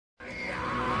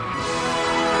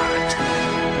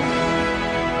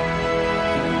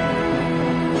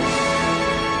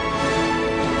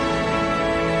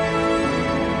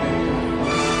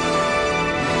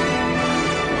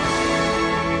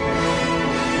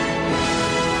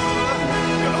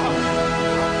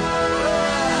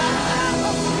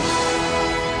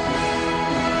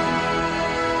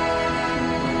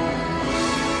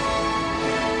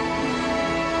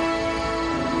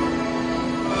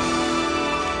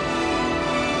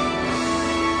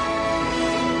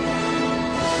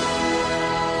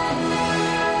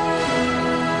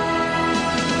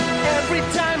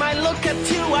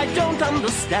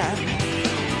understand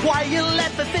why you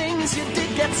let the things you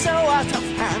did get so out of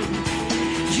hand.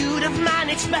 You'd have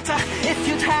managed better if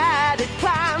you'd had it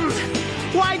planned.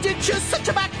 Why did you choose such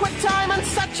a backward time and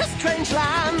such a strange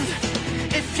land?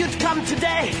 If you'd come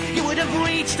today, you would have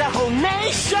reached a whole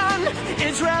nation.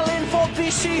 Israel in 4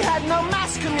 BC had no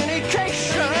mass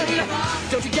communication.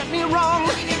 Don't you get me wrong?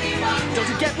 Don't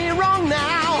you get me wrong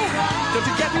now? Don't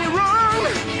you get me wrong?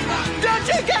 Don't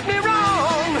you get me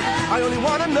wrong? I only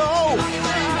wanna know.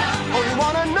 Only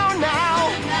wanna know now.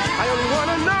 I only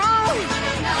wanna know.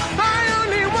 I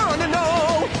only wanna know.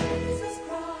 Jesus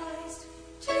Christ,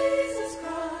 Jesus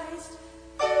Christ,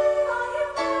 who are you?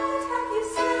 What have you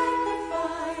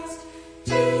sacrificed?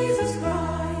 Jesus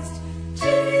Christ,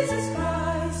 Jesus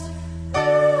Christ,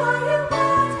 who are you?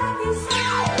 What have you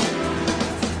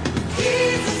sacrificed?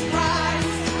 Jesus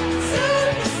Christ,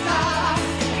 superstar,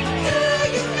 do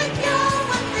you think you're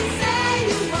what they say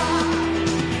you are?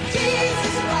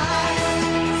 Jesus Christ,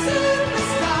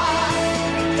 superstar,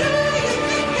 do you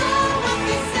think you're what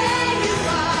they say you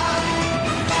are?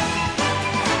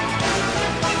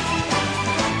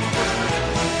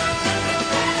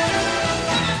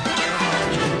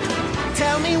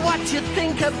 Tell me what you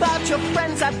think about your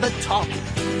friends at the top.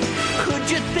 Could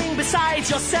you think besides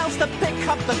yourselves to pick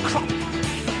up the crop?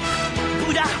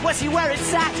 Buddha, was he where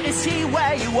it's at? Is he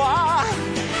where you are?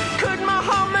 Could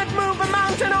Muhammad move a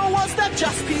mountain or was that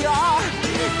just PR?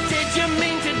 Did you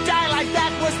mean to die like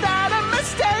that? Was that a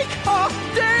mistake? Or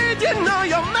did you know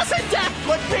your messy death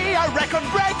would be a record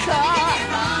breaker?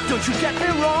 Don't you get me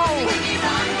wrong?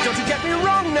 Don't you get me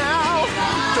wrong now?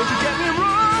 Don't you get me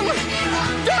wrong?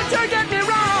 Don't you get me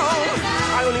wrong?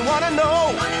 I only wanna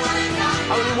know.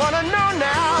 I only wanna know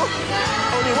now.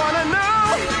 Only wanna know.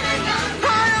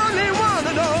 I only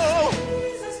wanna know.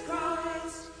 Jesus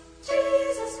Christ,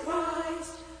 Jesus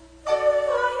Christ, who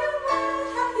are you? What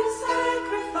have you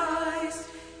sacrificed?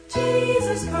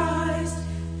 Jesus Christ,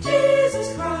 Jesus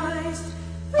Christ,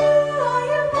 who are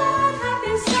you? What have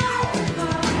you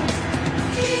sacrificed?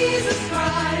 Jesus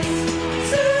Christ,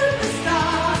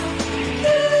 superstar,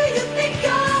 do you think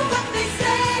you're what they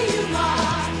say you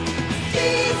are?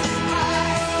 Jesus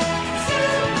Christ,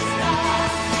 superstar,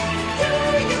 do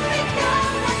you think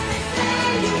you're what they say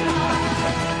you are?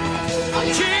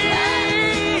 Jesus,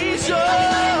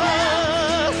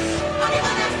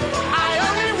 I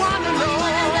only wanna know.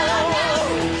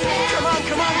 Come on,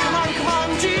 come on, come on, come on,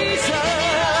 Jesus.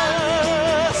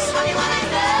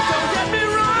 Don't get me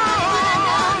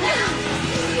wrong.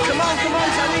 Come on, come on,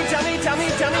 tell me, tell me, tell me,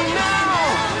 tell me now.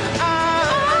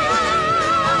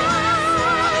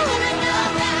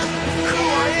 Who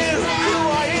are you? Who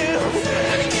are you?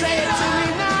 Say it to me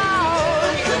now.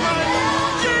 Come on,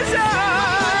 Jesus.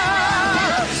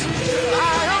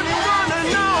 I only wanna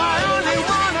know. I only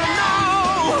wanna know.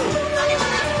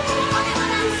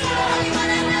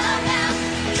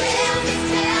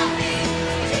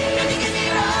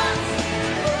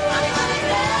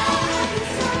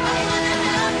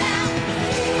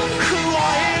 Who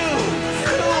are you?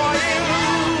 Who are you?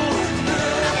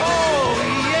 Oh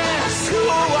yes, who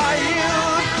are you?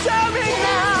 Tell me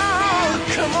now.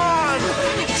 Come on,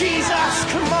 Jesus,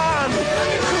 come on.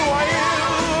 Who are you?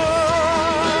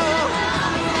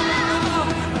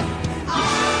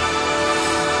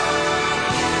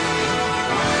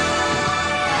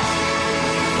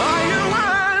 Are you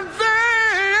worthy?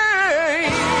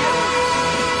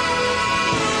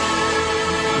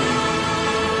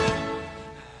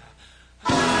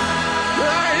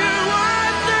 Are you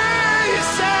worthy? You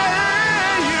say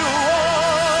you are.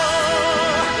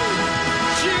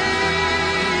 Jesus.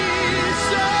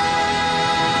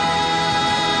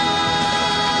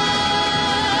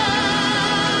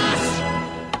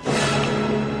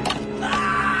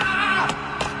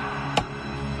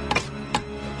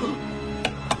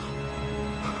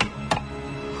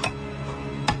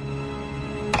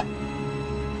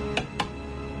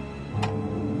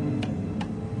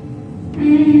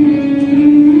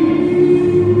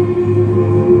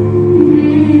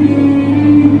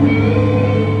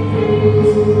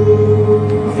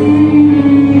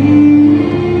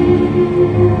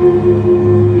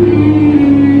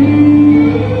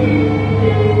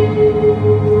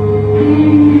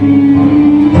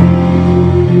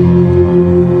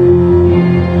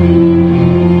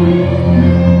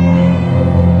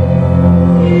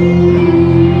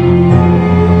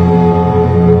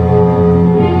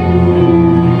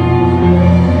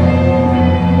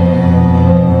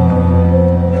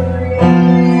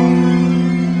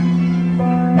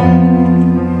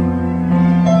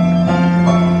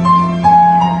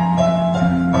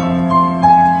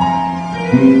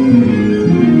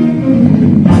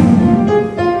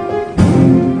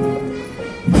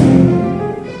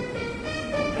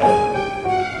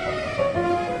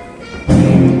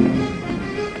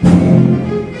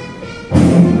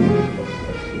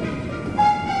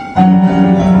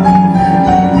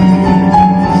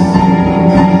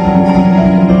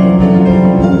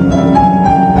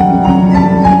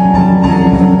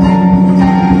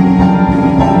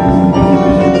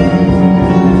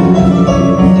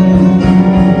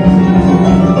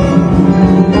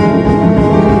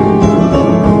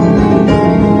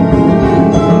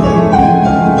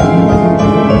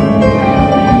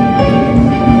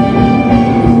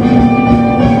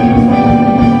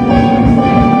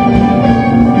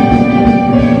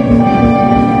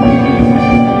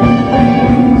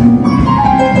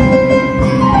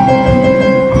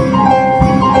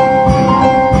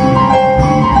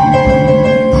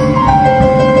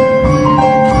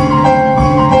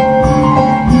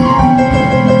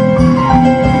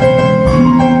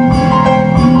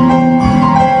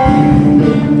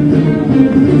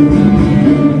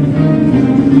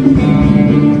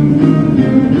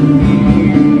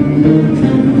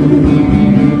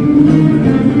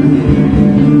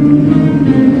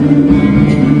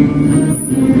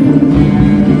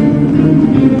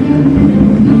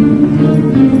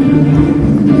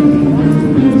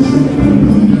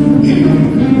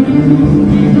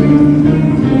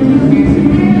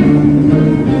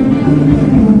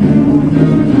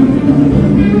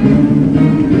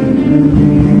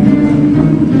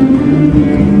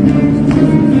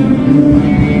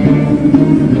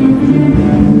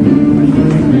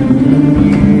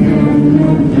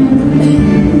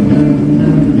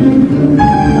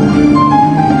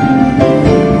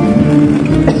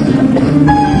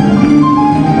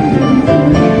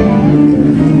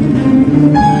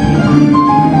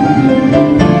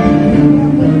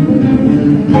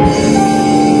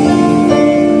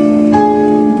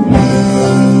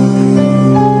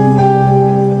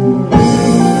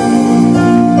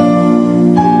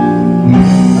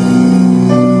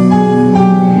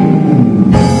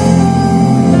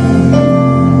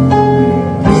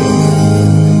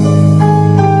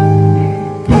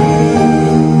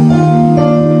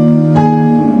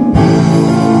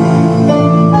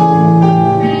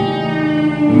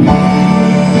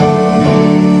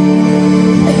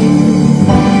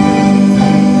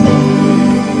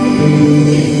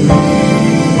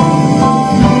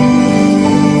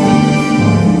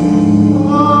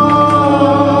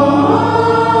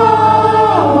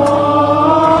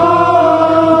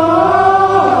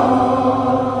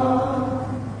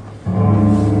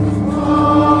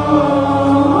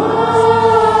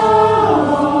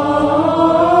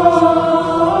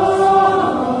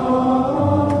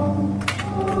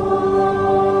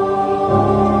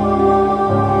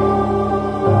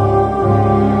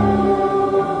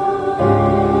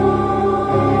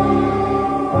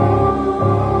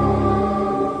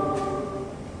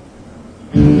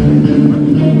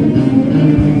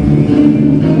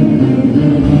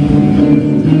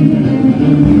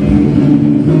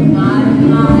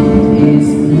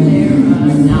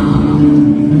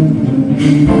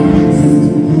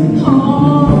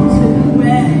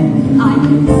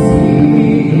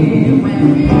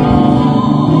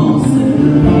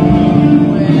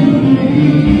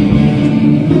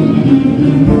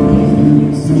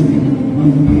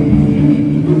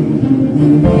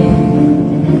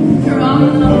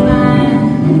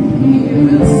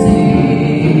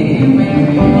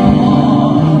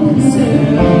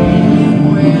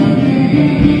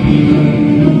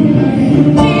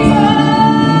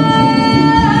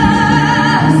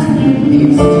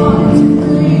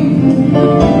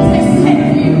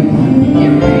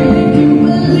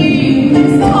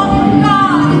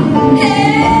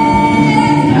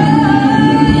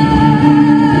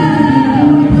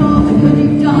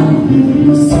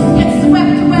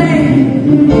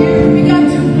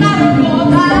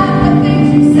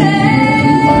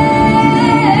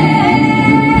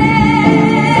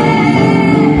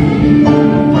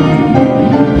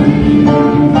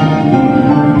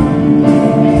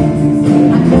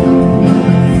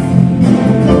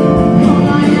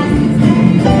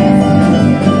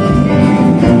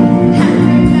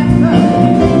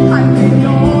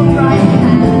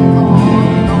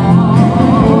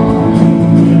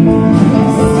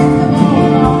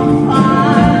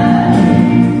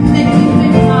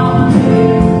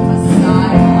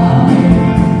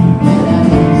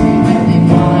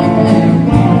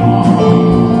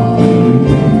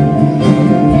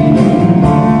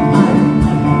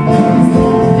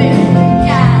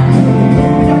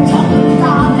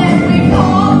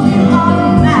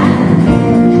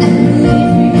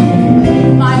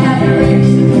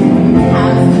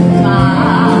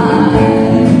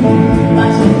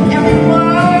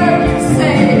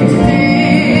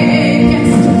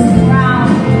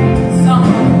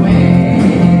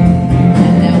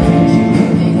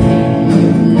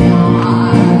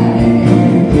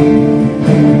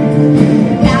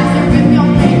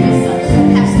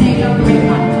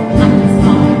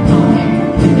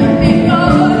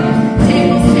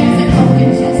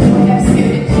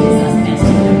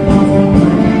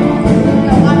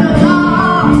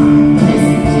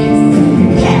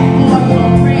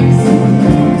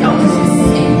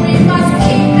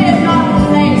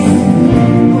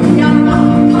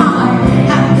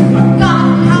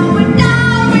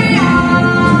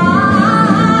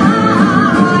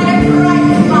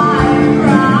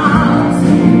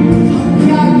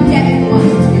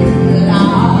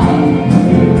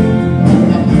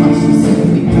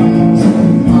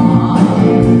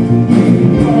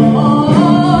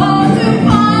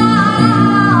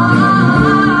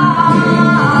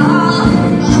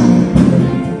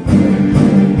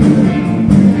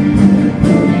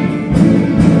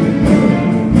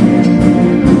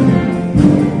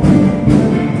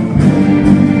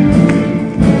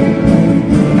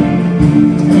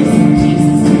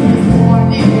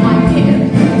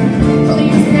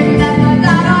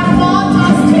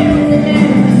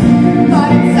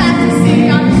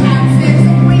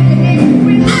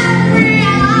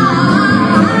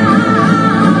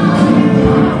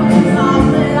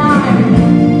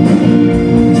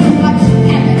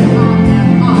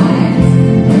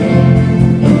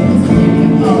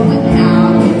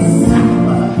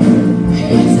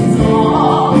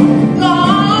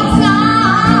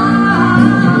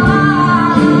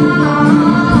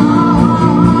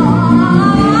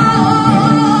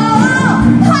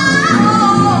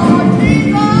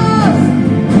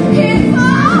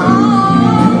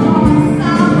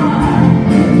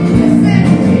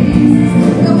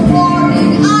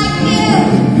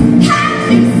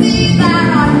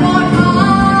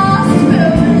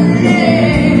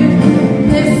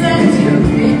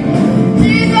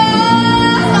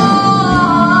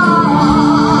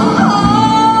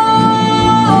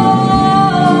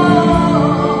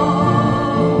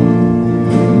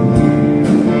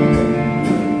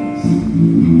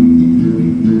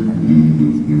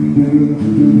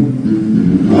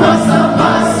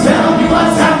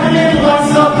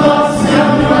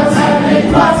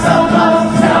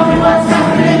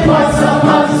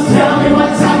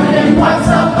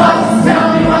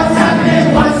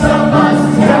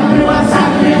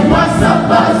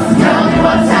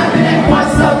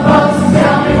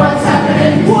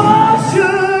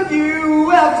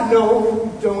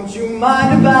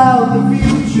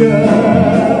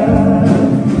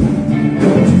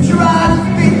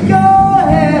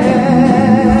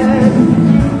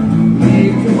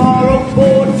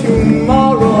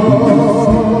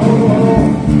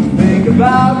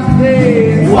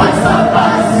 What's the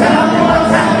buzz? Tell me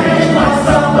what's happening.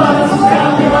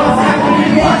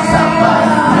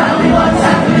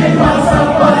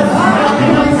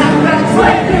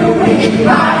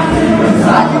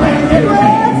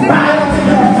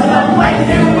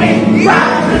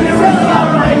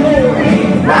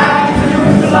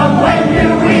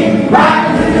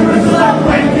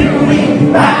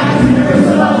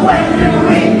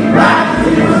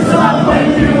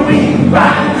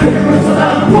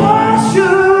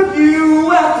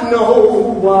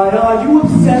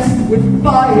 with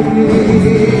fighting.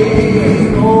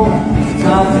 Oh,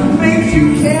 times and things you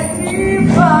can't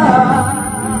define.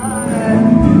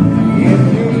 If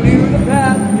you knew the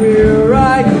path we're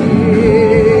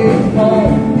riding,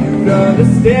 oh, you'd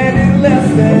understand it less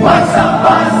than. What's up,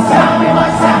 buzz? Tell me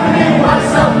what's happening.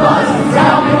 What's up, buzz?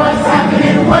 Tell me what's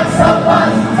happening. What's up,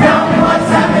 buzz? Tell me what's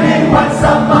happening. What's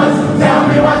up, buzz? Tell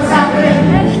me what's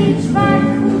happening. Let me try to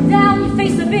cool down your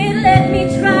face a bit. Let me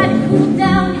try to cool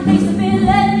down your face a bit.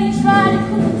 Let me try to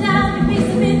cool down your face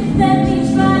a bit. Let me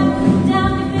try to cool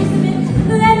down your face a bit.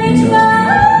 Let me try.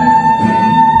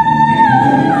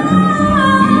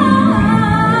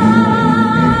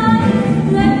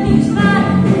 Let me try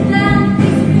to cool down your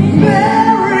face a bit.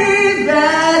 Mary,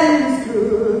 that is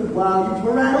good while you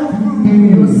rattle through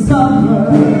your summer.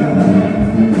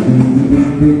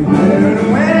 And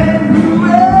when you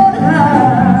and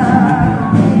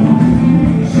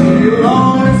she'll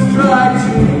always try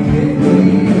to get me,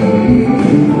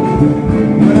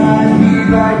 but I'd be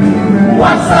like you.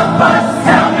 What's up, buzz?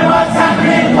 Tell me what's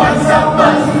happening. What's up,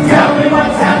 buzz? Tell me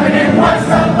what's happening. What's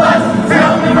up, buzz?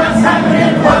 Tell me what's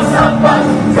happening. What's up, buzz?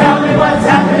 Tell me what's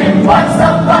happening. What's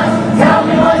up, buzz? Tell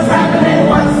me what's happening.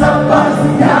 What's up, buzz?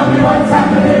 Tell me what's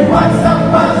happening. What's up,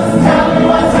 buzz? Tell me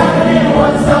what's happening.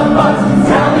 What's up, buzz?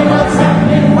 Tell me what's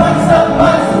happening. What's up,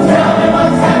 buzz? Tell me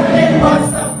what's happening. What's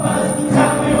up, buzz?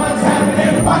 Tell me what's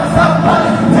happening. What's up, buzz?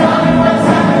 Tell me what's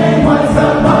happening. What's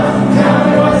up, buzz? Tell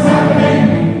me what's happening.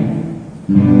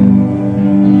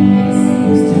 It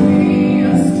seems to be a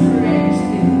strange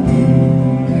thing,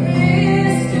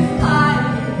 mystifying,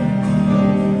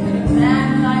 that a man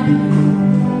like you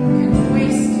can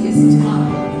waste his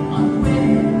time on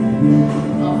women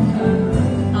of her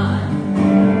kind.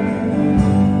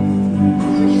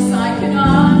 Yes, I can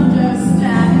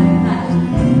understand that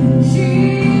she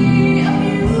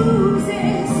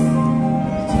abuses,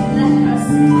 but to let her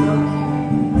stroke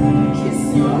you, kiss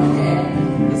your head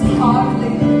is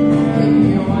hardly in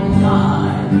your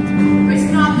line. It's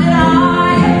not that I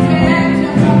object to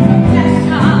her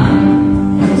profession,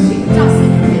 but she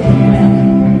doesn't fit well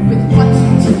with what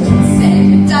you teach and say.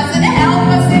 It doesn't help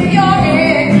us if you're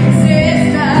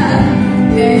inconsistent.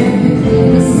 Then in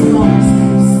the smallest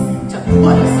steps to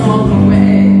put us all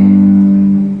away.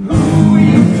 Who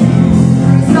you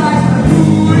criticize her, who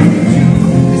you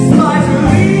despise her,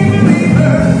 leave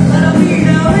her, let her be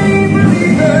now, leave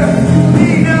her.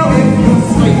 You know if your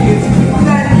slate is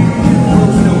that you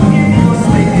close, no, if your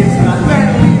slate is not,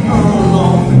 better leave her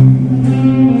alone.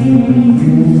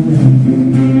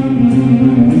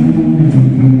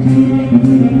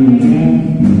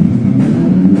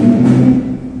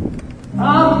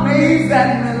 I'm amazed that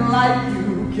men like you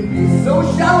can be so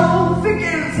shallow, thick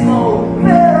and slow.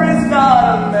 There is not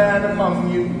a man among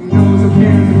you who knows who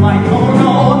cares if I go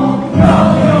on. No,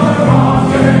 you're wrong,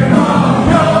 you're wrong.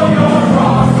 No, you're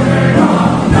wrong, you're wrong.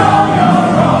 No, you're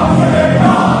wrong, you're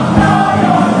wrong. No,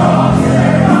 you're wrong,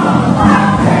 you're wrong. How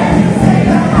can you say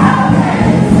that? How can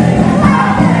you say that? How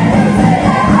can you say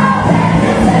that? How can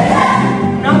you say that?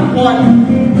 Not one of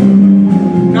you.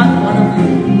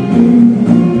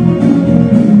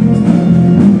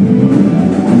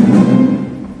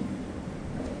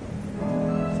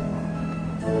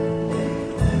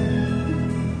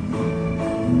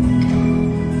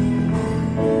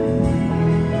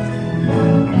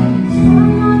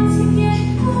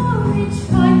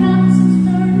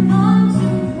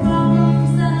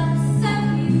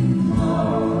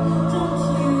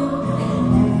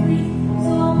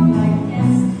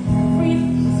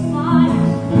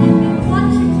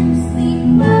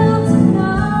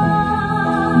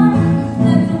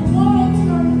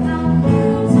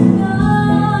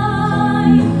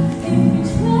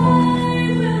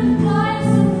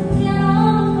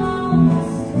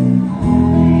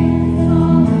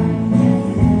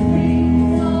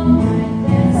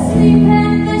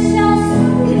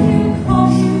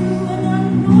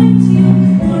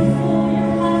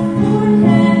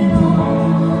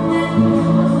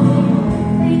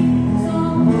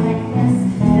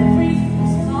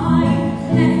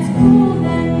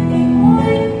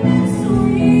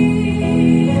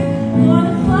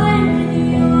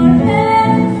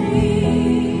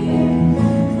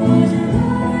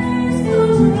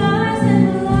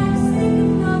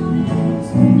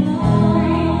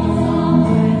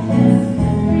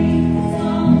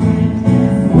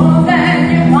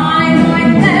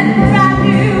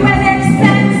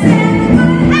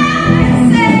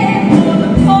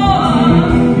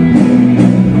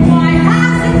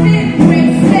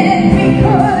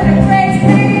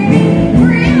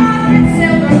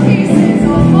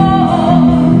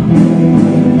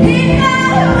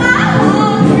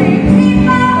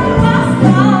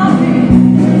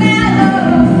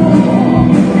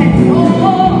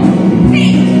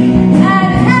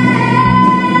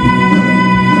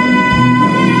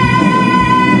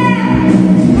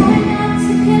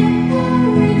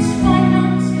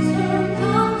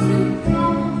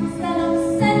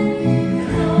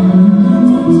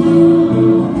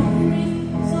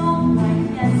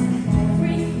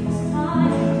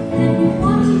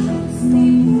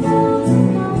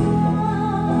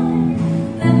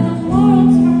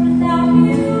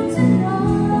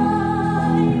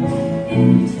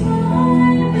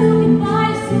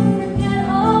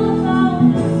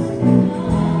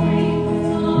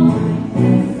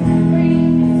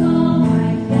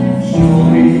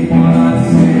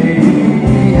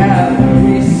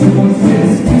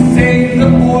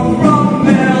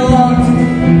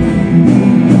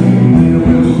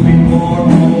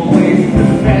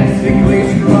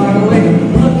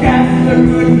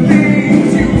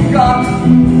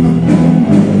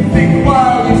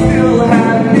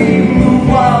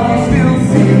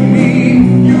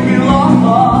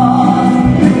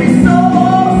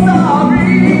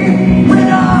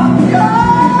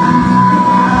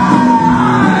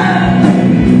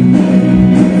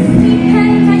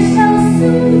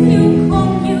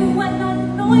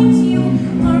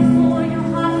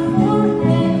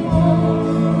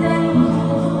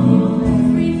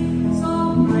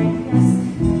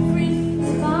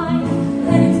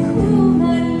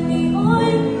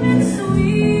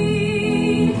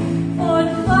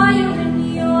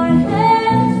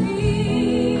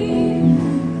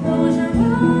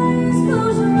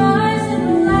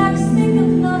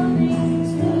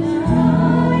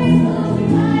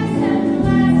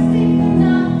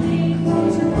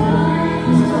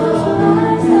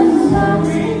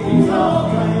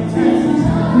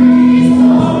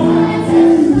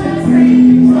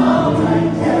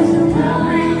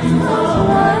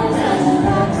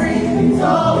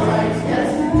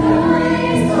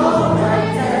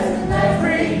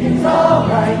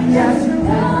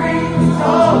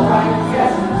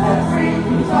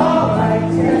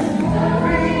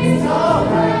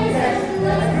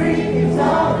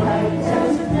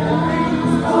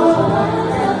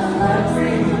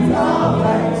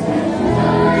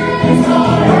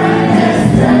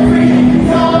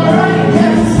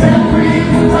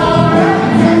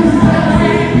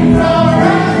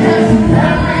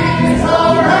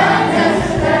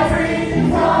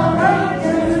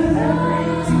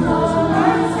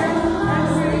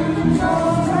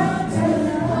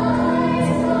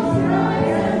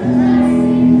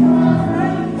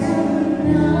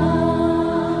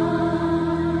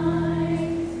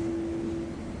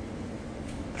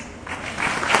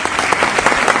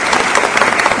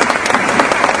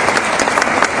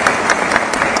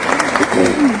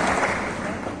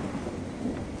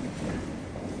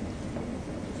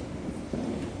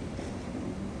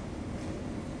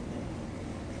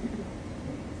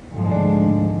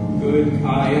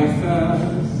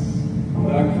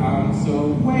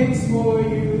 for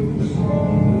you.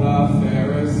 The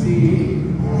Pharisees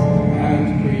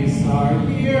and priests are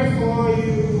here for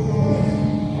you.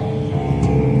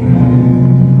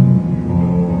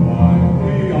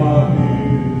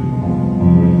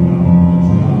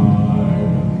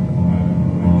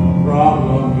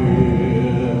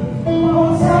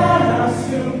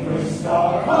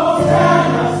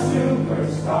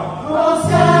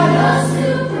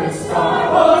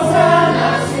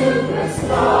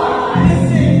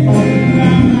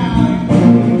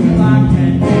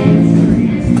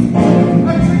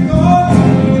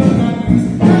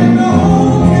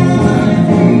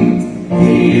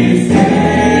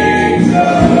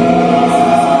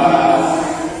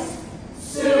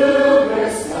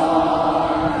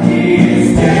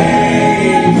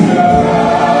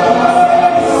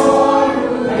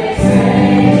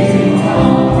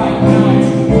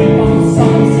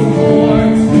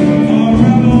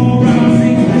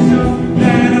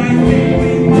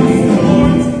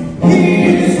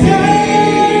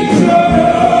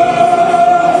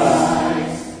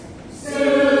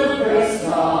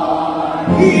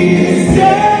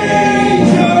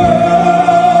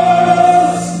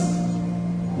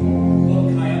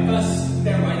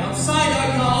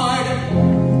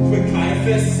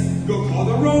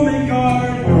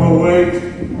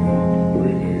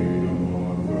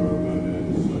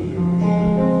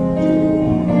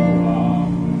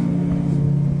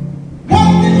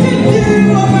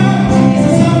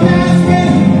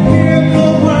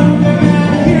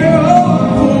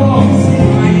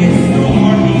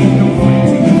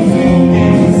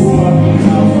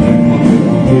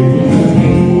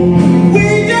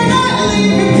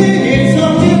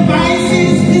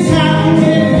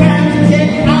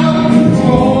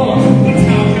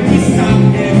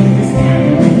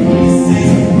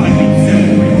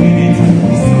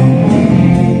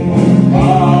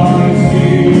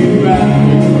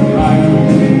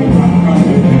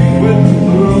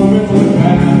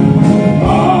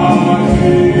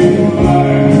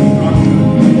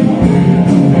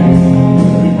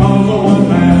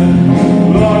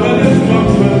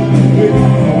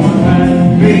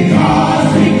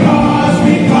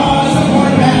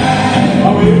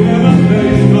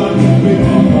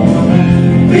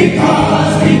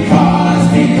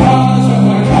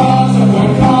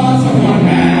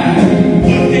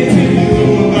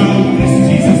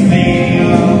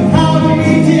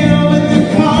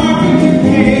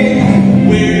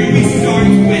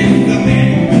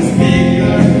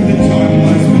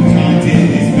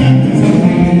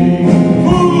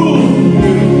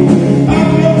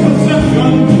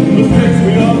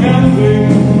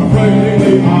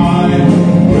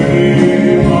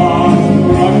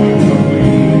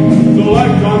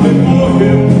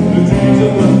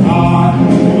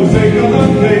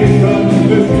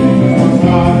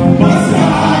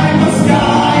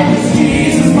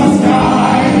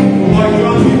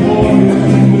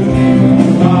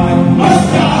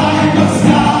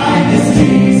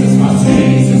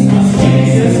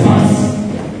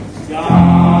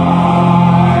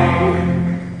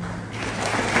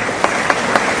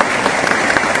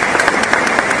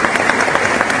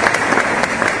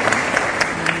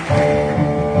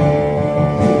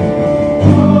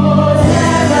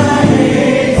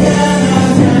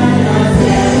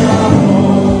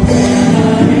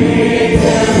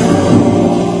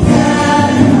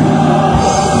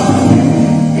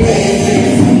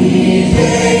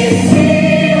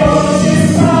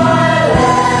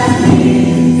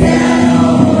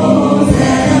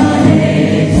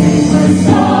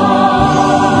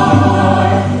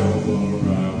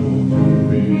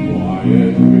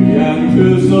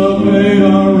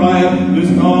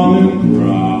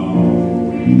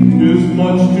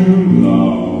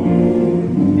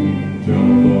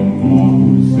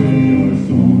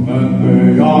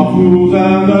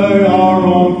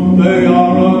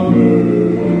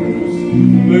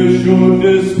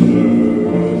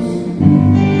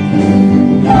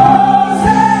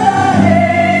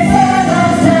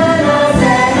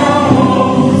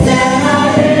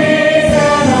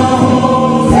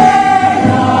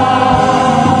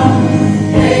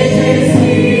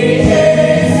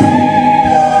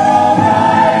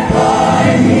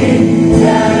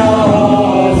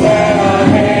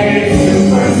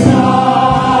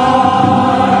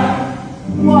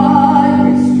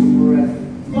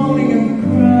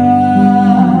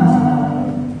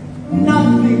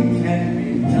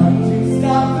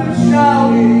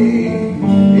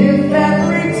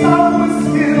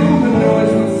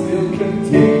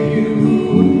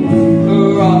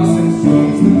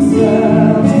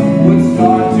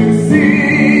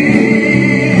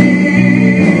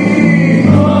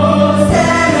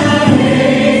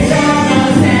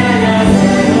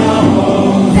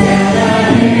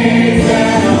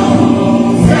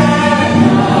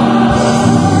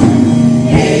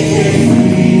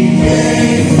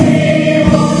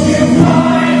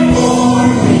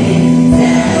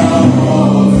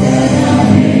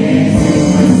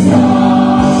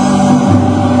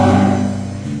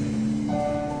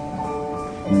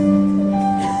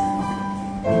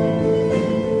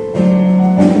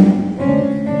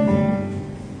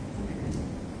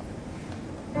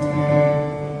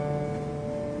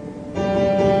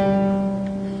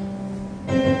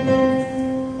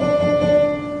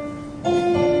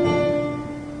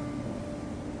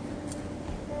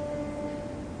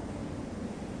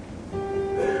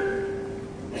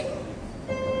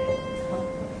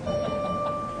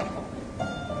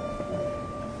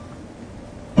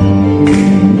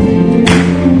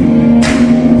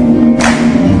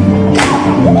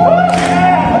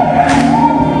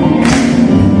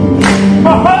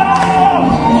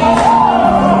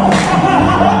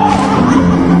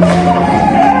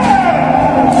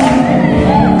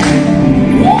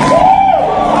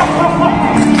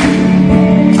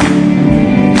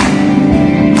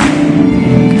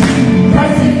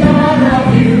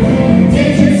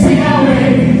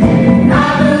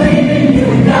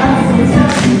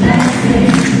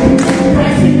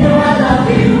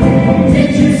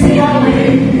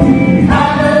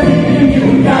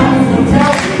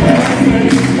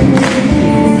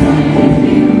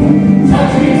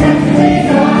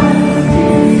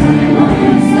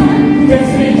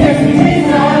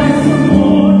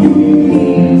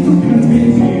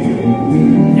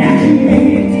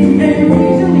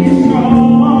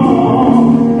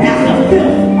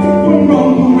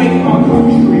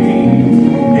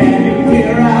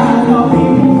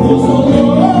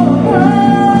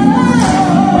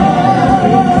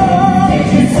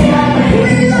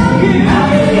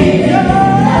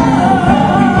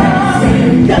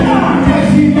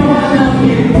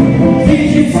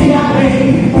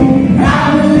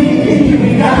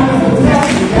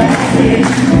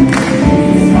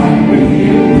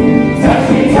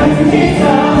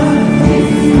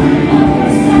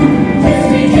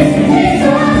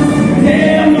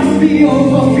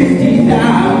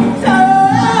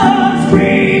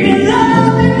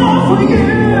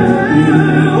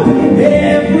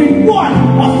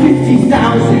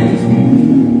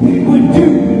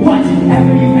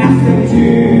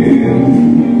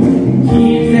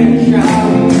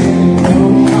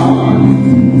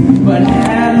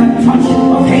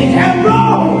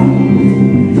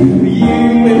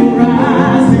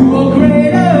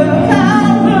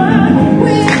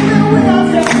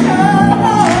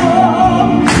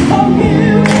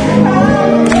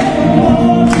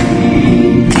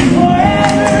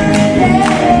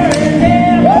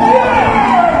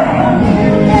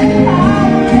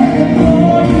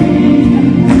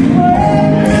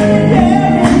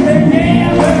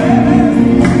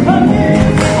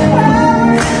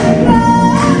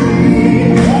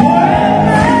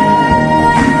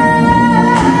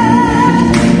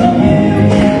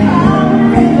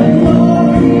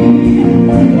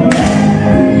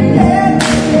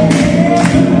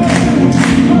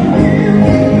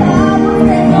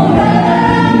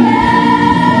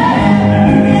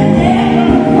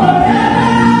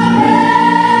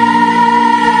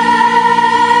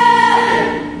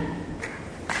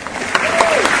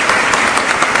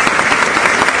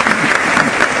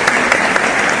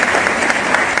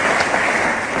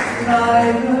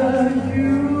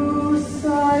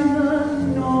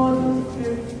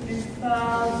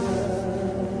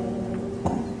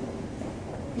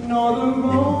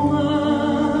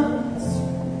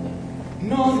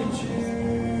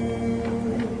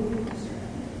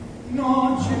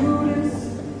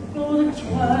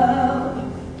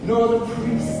 12, nor the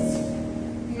priests,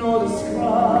 nor the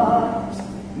scribes,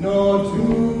 nor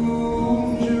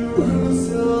doomed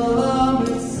Jerusalem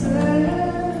itself.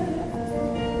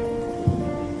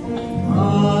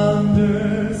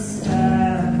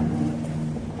 Understand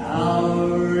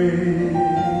our age.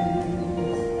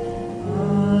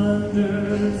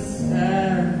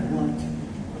 Understand what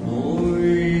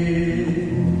glory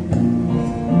is.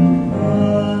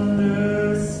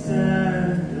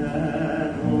 Understand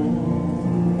that all.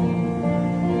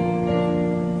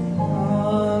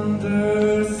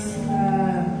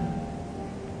 Understand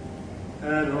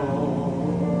at all.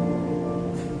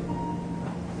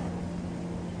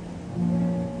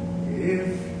 If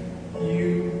you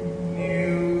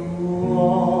knew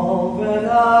all that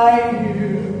I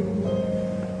knew,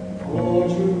 oh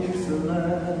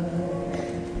Jerusalem,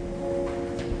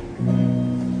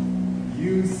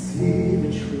 you see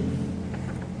the truth,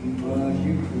 but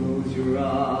you close your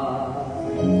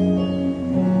eyes.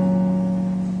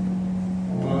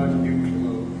 But you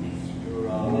close your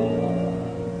eyes.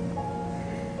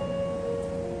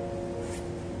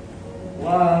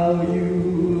 While you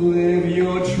live,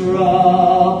 your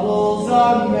troubles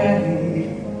are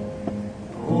many,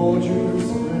 oh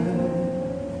Jerusalem.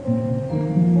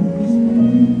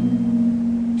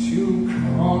 To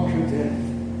conquer death,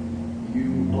 you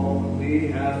only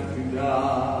have to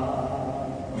die.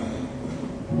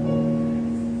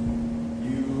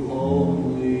 You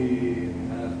only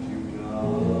have to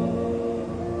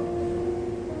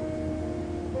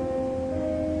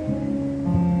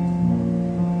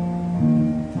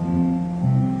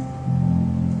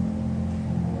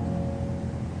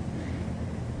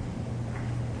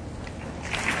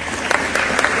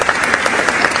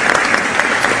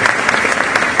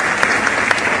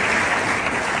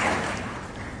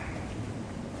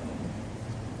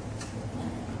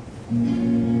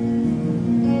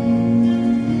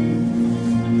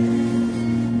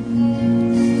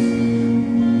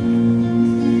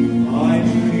I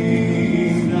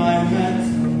dreamed I met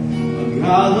a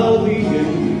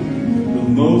Galilean, the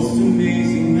most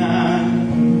amazing man.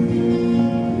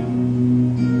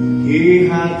 He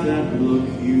had that look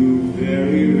you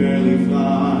very rarely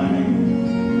find,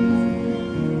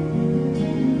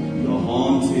 the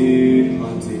haunted,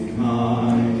 hunted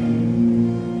kind.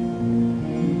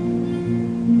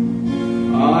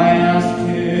 I asked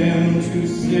him to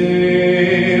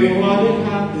say what had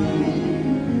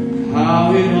happened,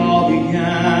 how it all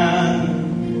began.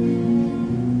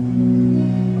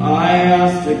 I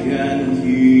asked again,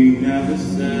 he never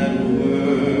said a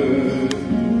word,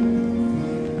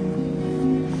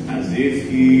 as if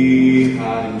he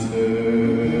hadn't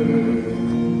heard.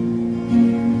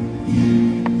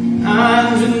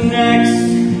 And next,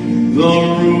 the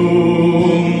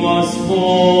room was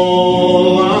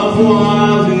full of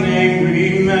wild and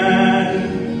angry men.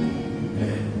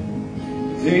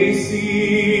 They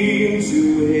seemed to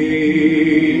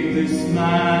hate this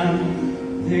man.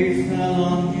 They fell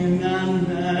on him and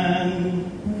then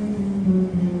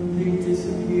they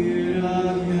disappeared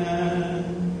again.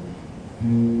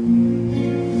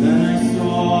 Then I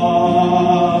saw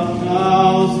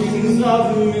thousands of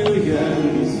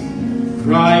millions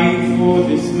crying for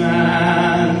this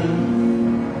man.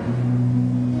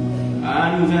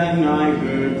 And then I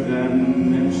heard them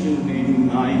mentioning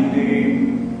my name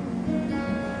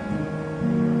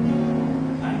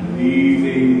and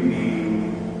leaving me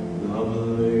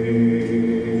lovely.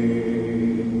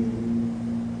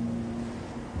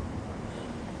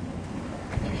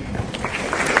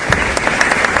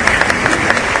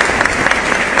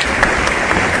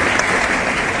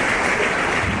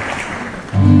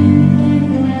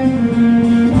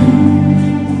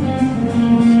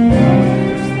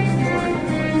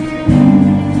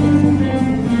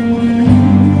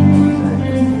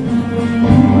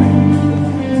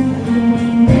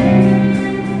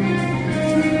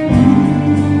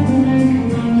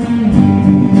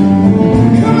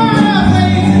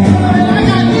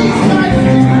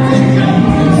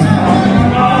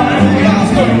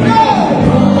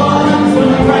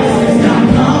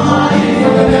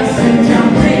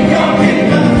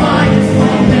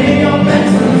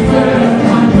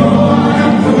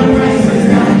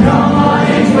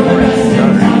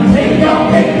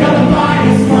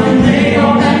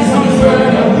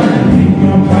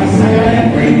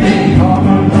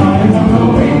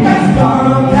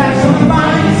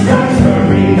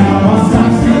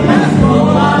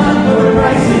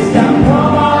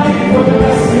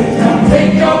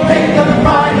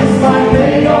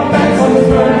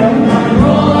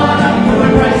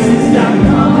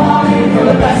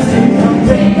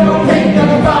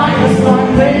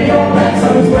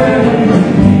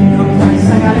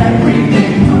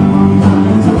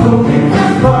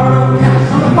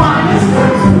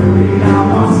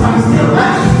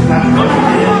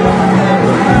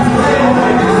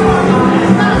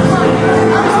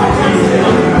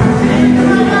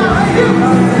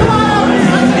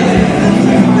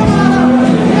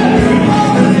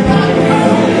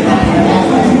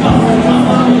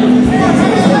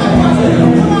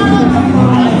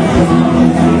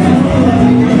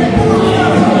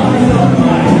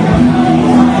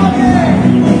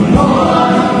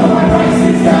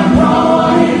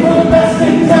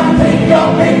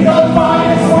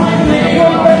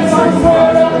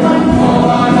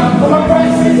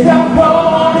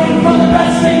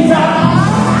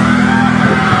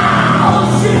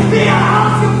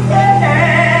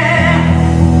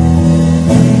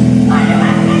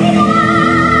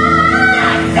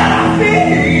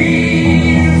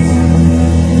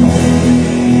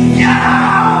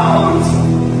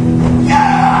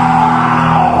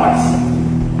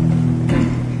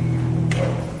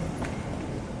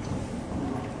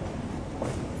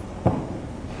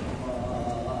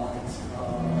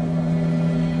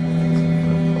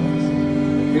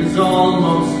 is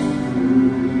almost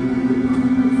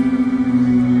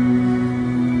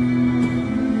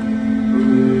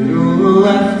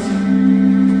left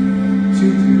to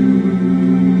do.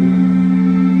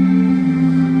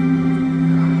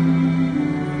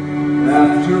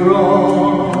 After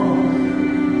all,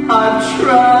 I've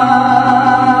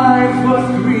tried for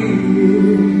 3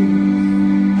 years.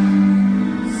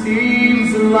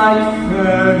 Seems like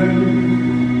 30.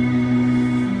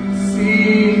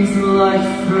 Seems like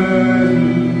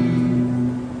 30.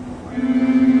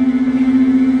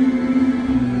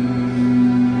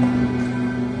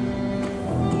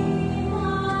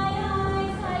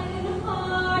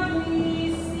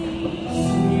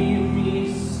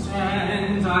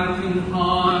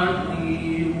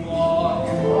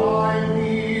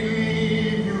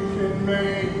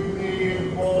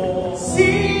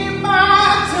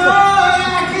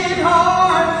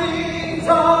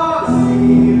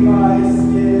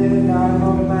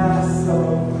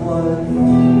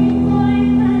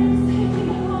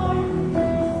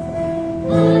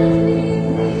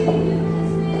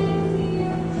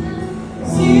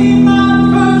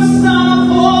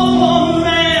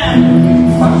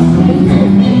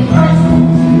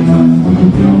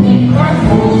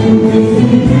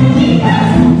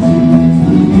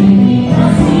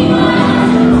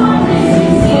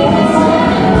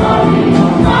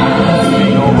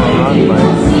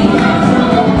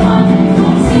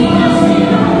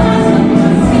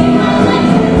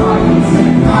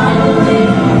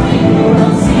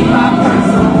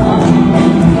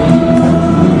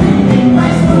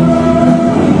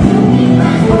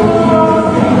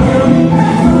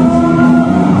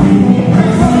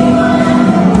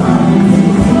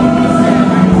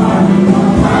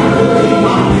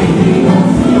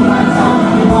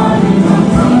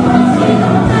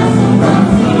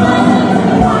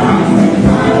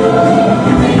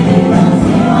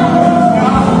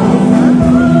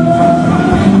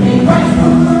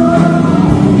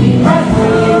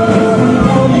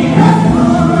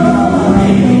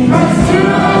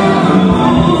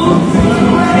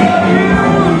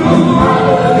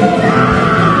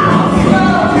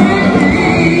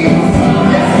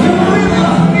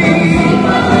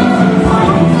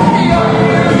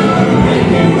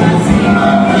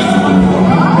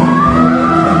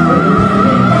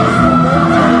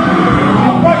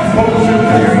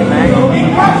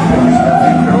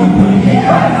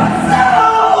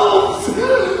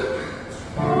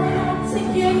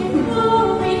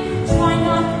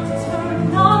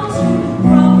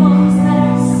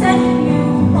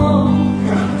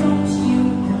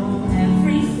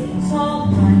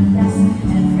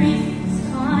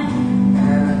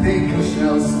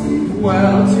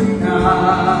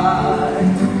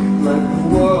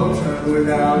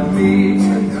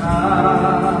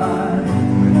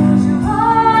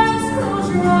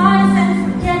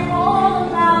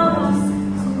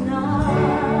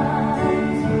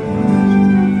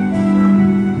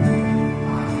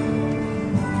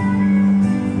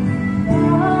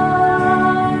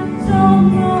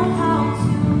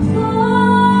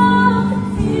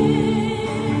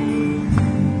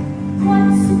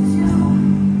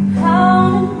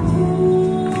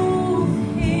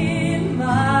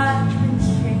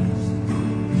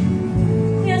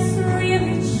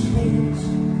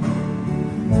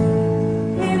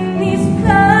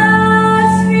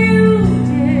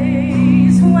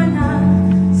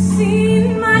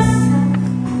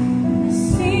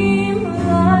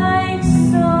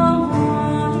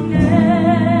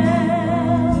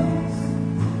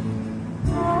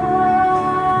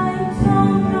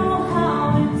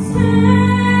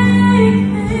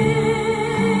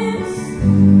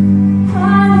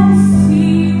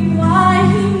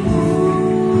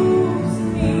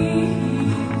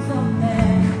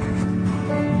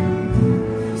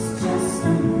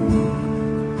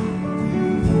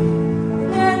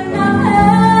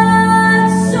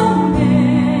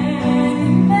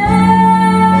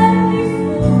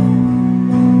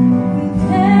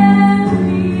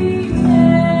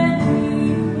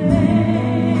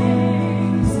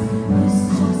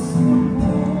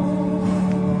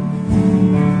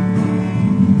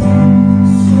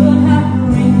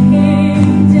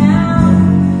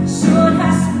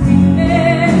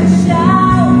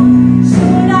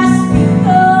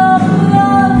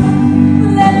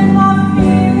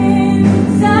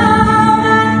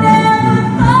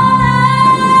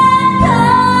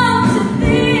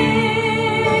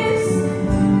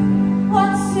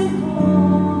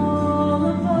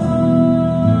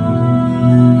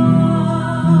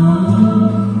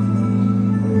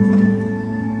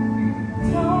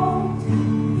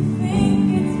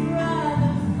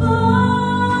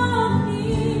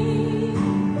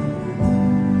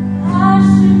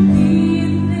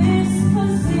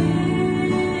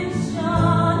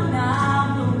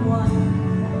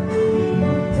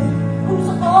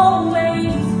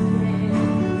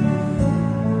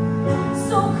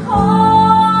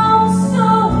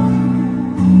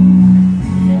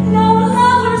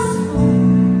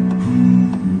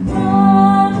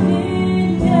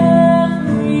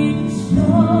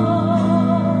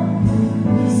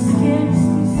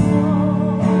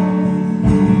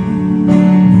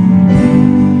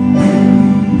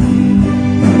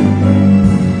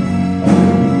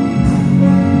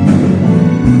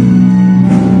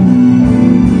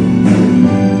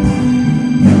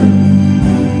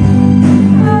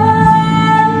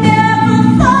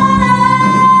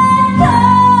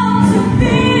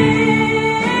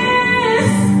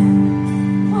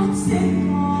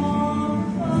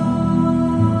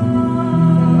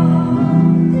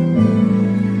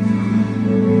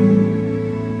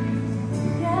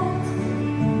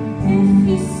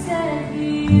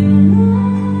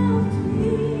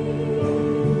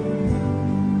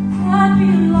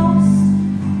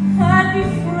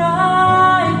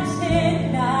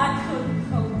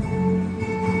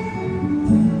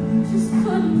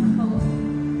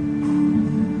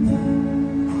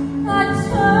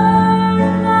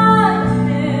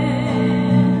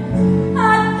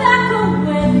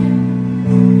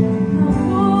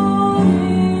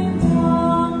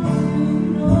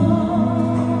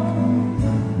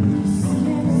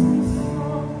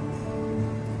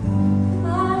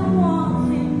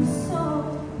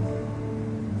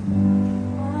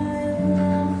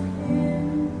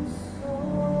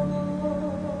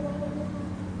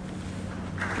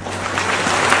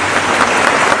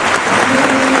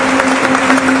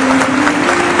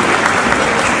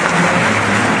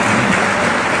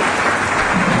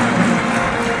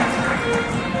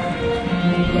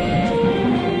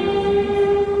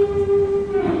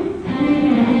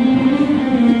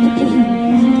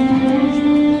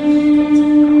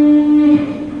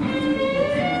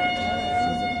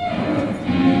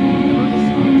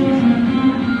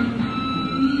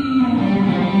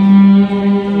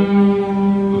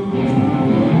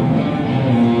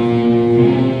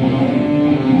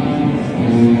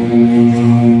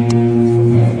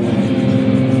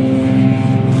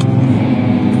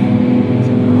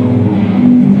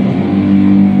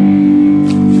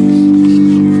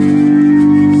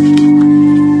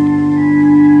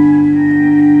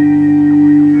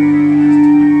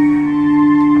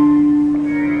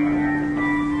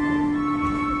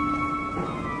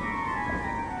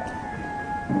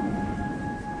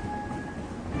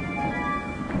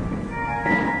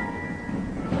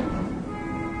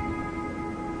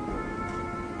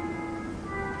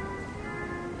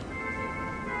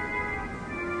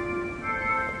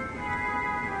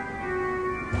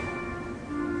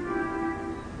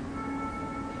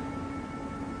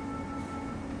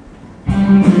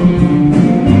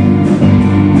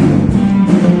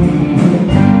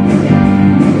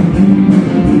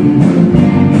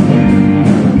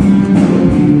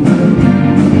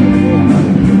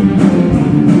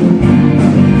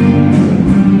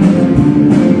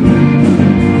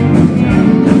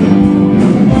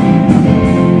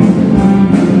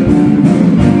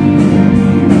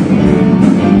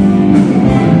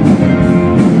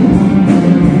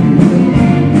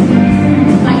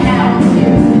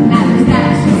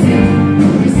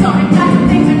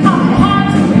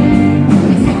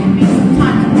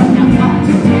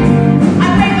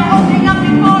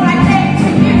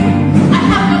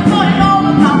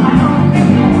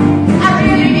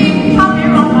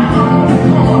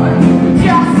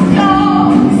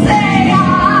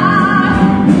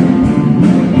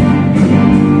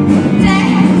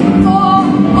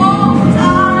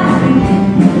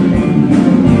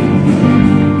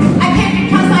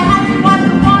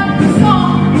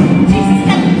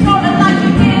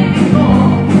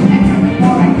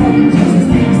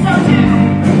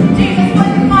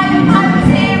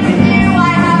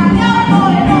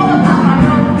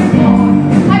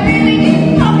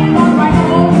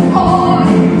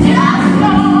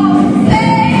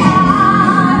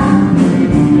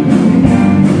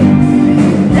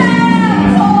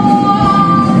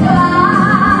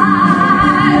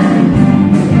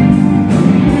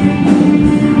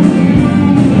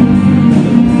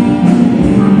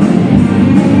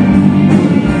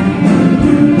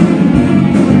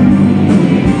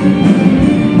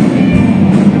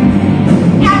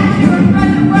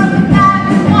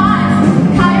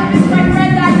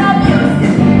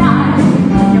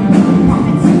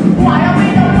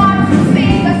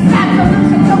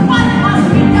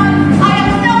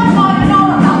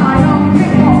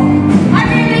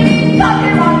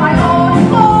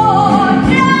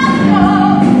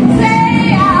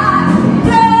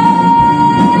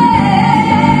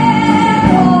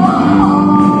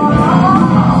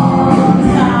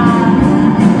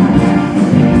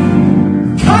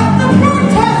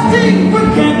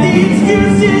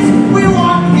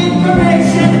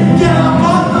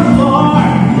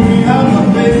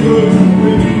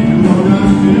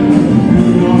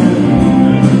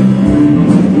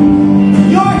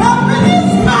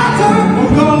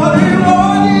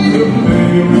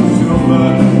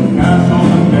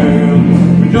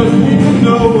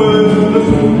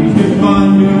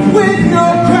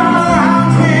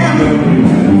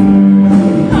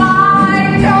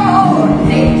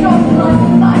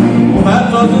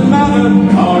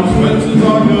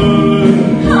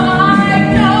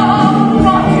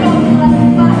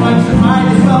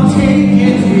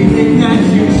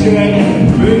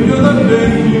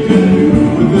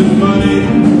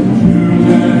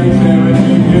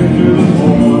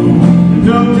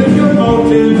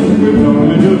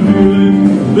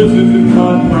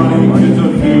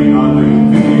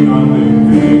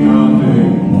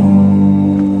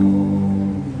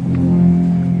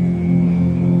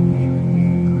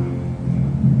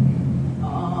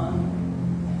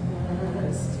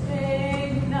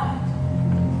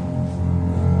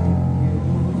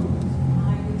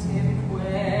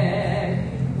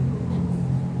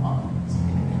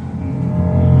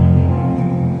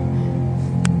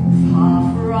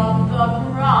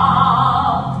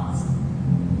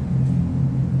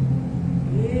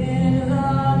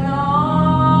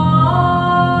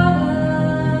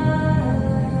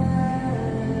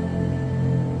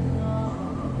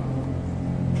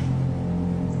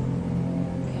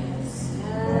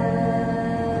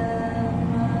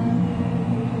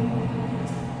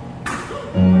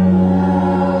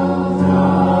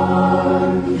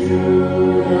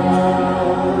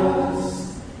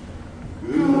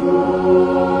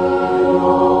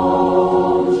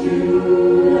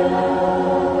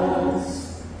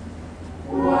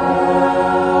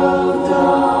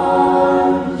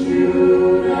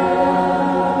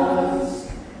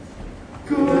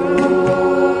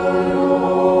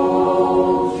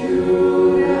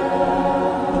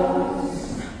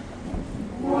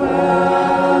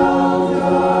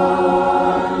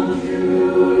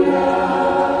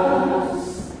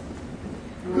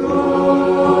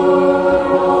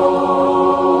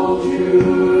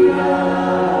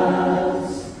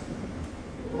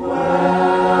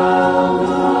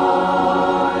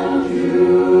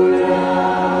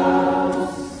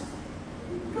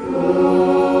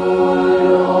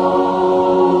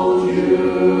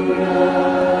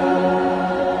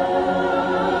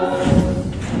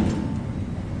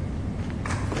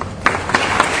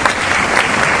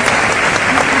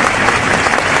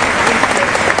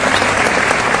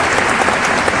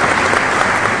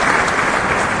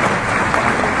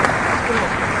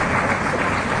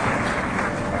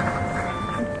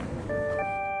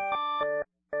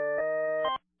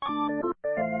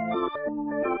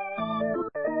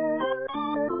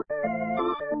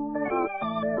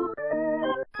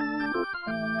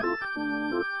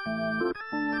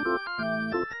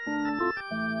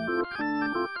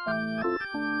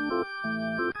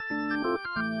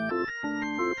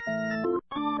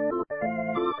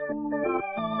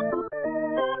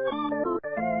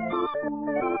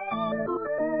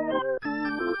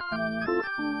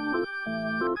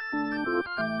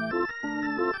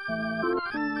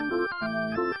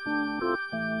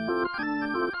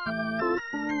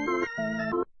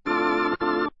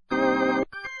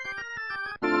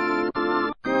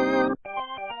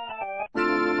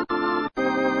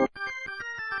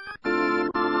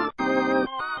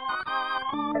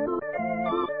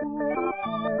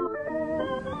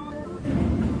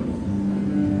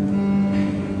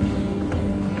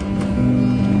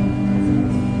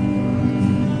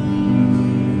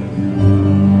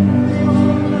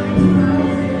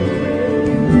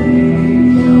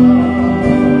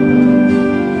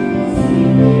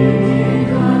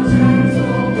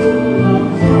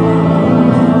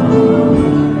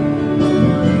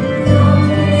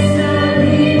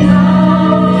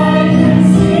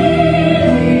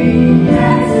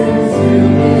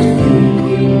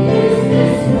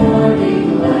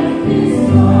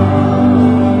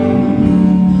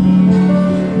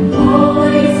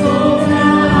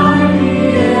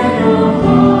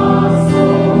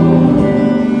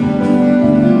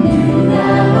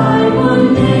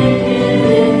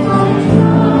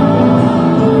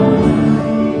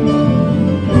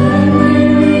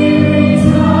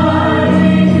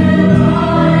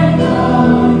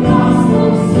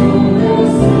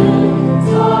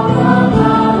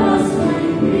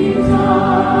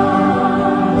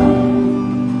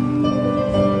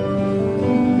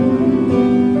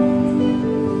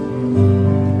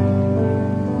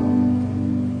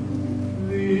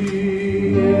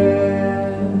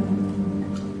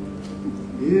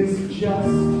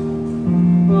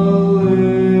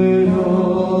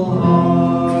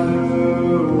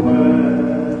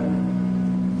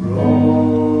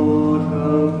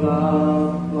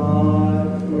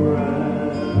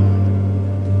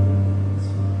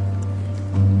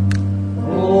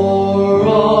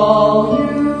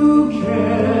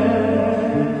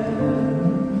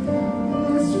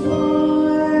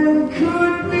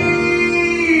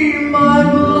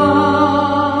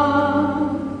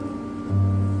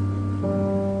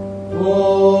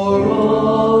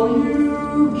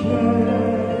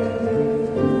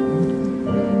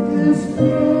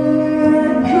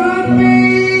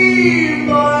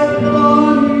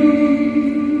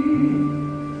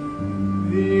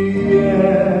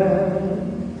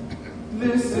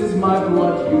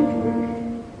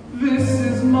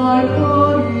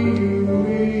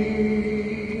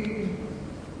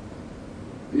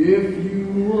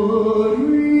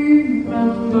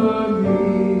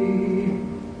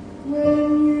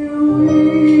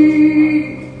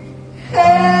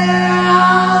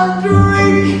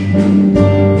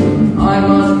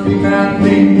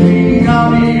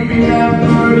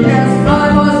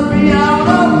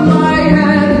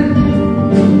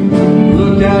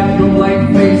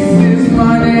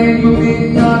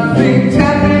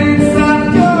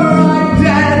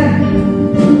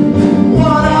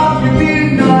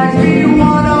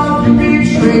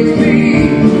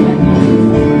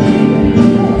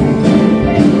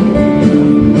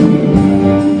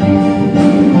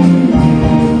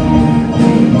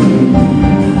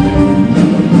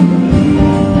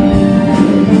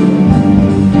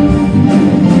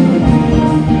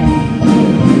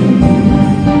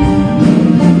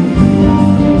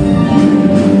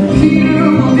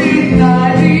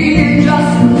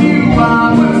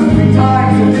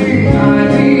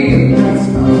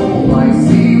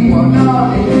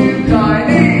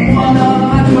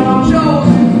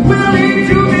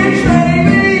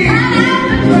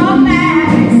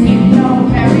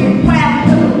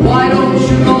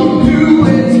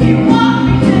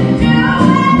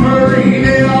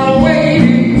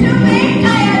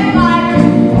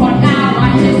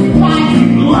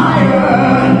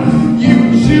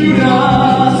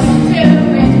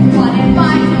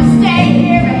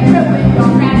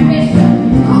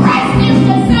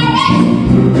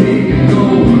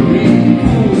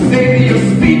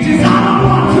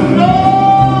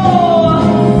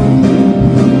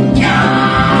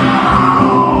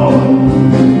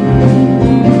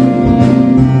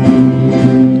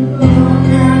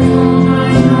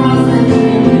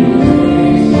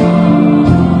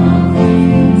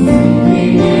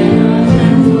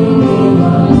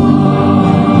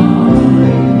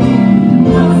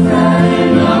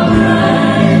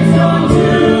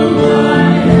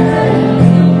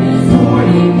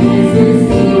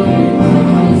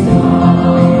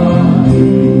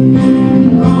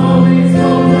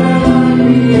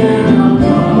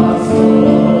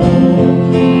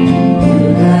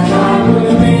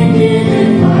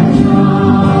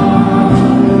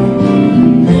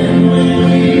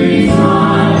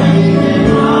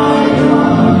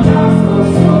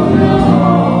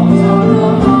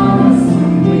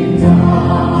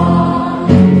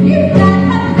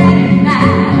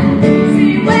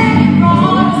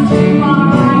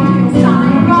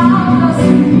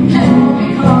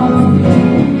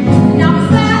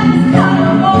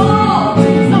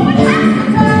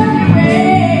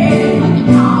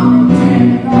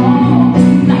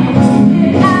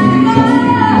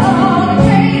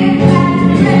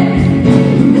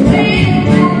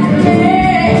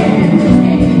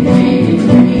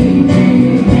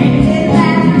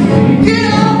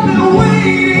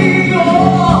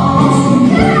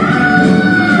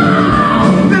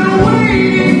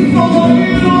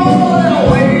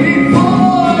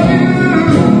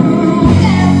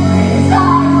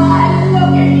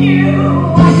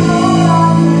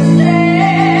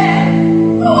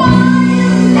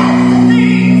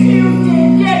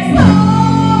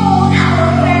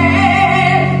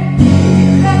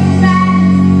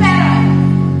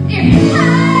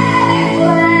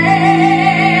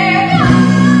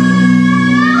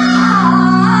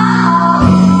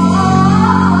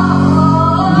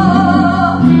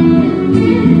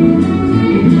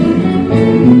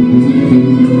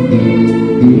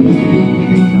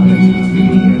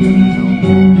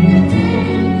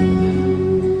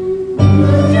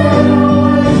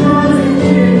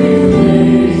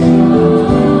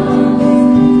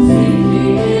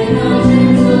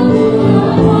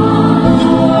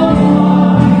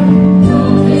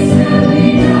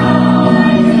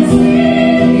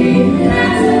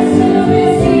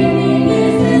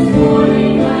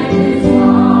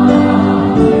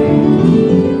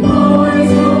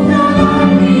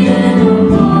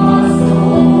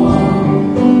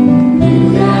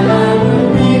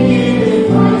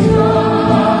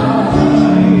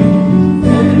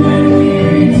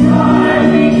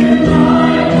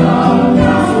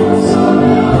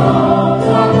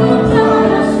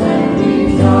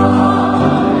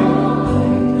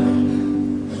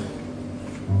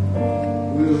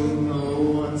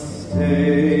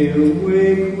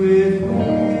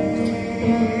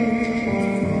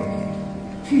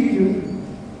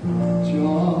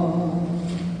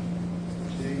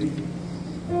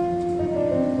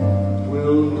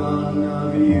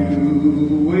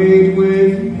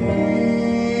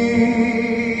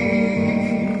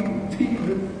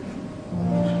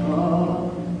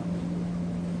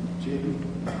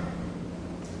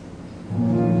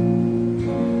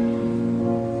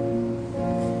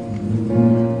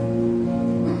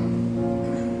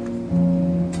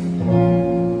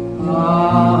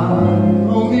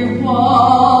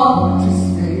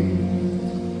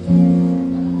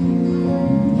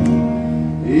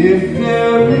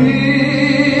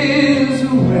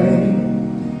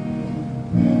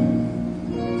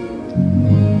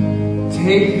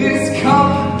 take this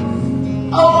cup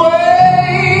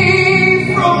away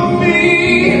from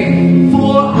me,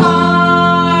 for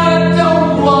I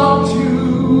don't want to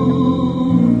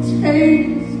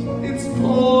taste its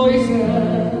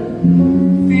poison,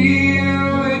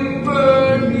 feel it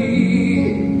burn me.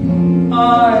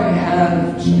 I have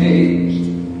changed,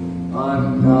 I'm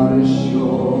not as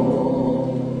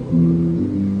sure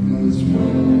as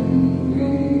when we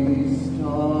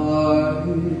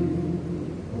started.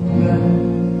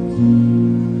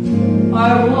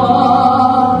 I want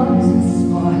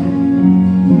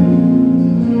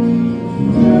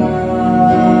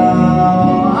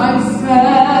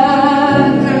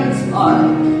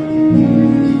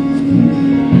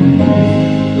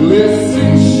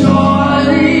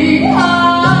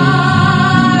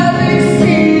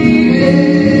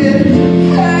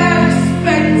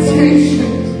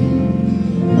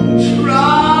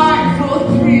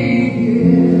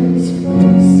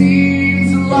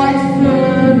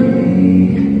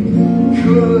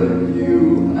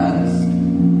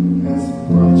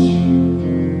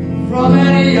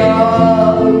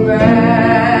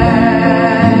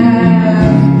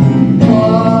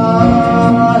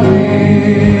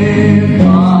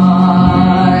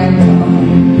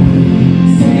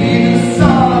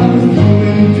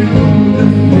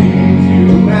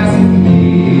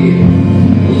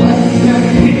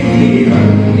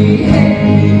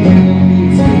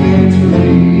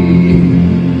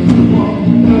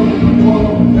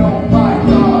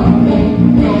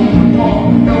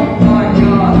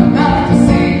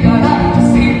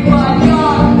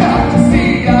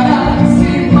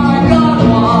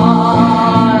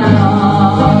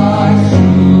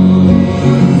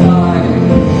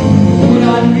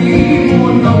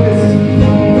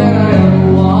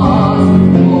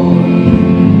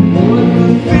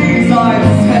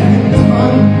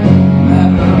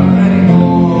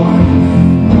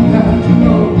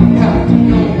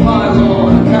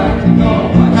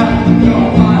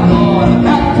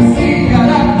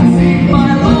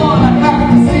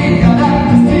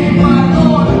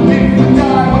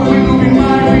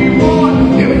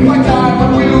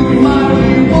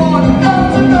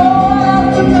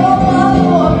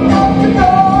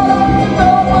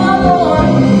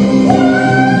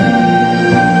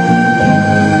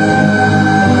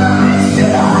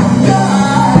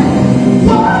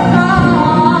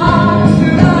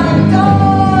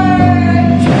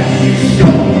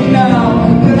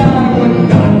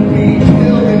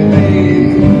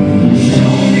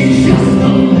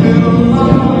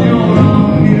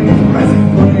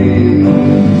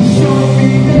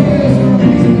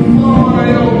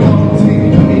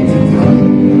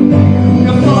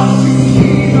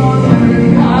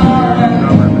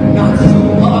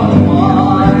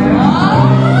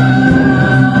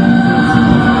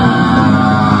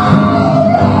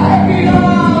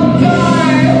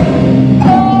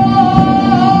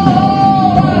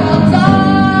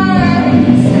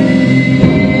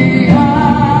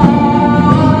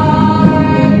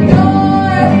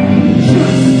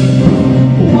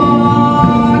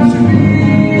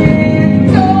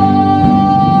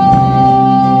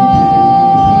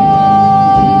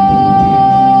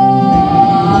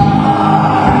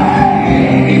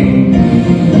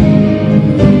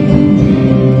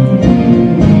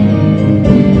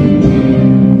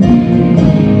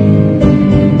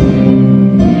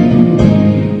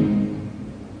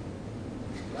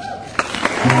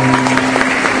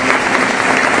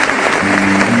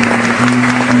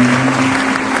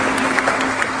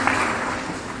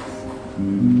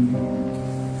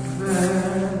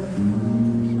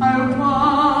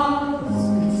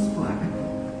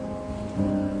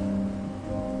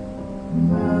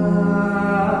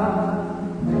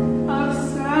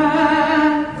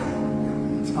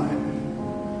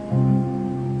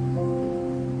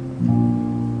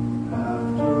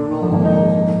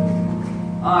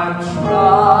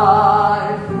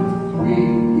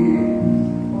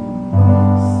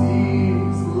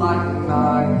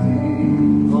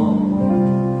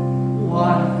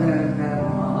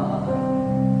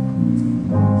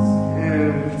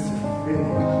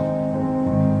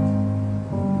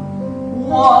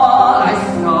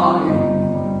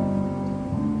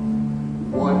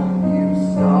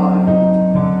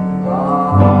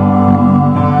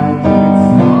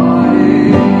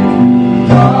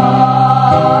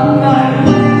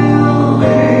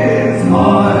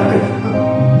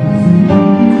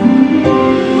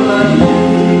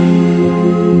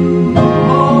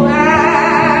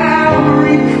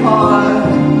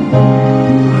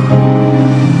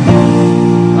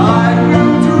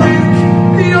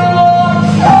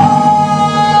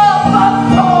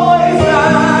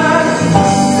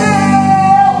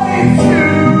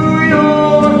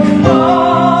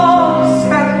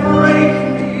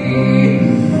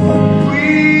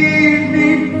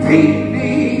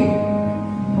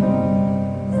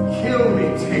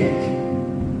take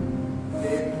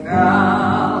it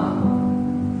now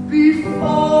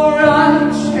before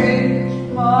I change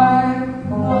my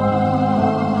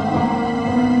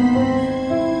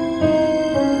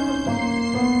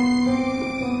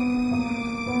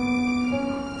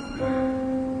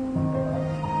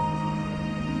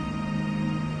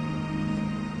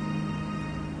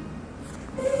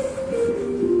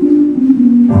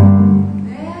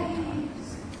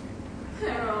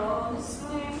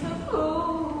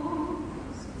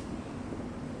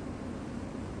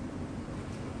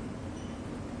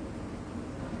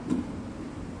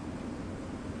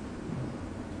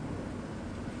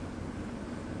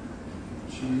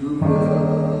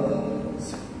Jewels,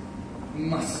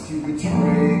 must you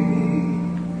betray me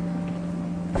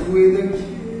with a kiss?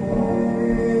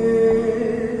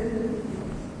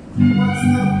 What's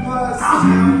the buzz?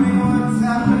 Tell me what's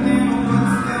happening.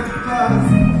 What's the buzz?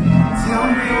 Tell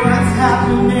me what's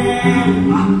happening.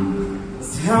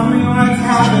 Tell me what's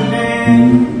happening.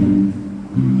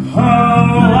 Oh,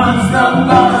 what's the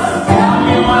buzz? Tell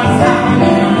me what's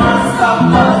happening. What's the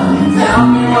buzz? Tell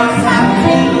me what's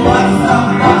happening. What's the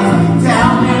buzz?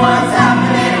 Tell me what's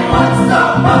happening. What's the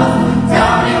buzz?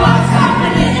 Tell me what's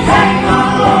happening. Hang on,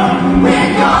 Lord.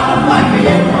 We're gonna fight for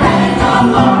you. Hang on,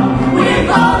 Lord. We're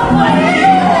gonna fight for you.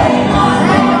 Hang on,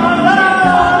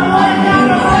 Lord. We're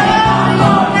gonna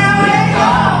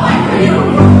fight for you.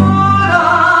 Put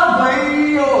away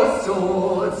your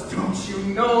swords. Don't you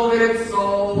know that it's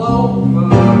all over?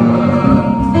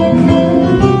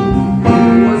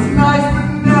 It was nice, but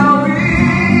now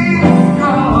it's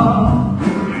gone.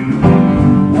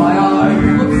 Why are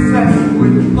you obsessed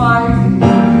with fighting?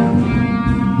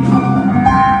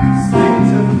 Stick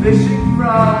to fishing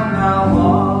from now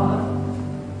on.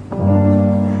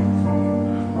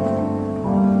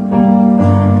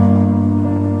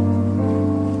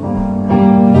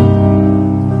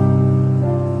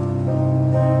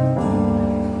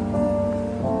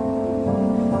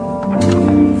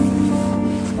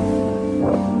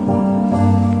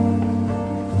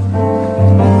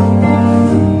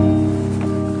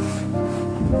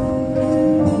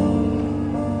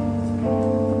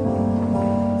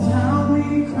 Tell me,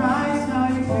 Christ, how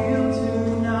you feel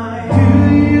tonight. Do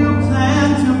you plan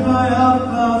to put up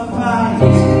a fight? Do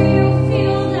you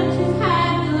feel that you've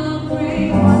had the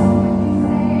grace?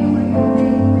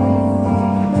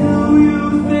 Do you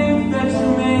think that you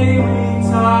may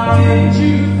retire? Did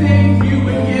you think you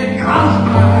would get caught?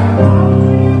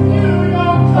 You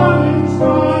don't come in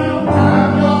trial.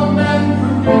 Have your men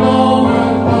prove it all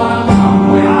worthwhile? Come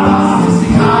with us to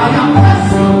see high up that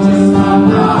soldiers not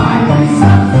die.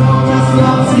 Some soldiers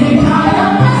love seeing high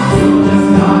up that soldiers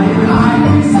die. And I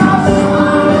think some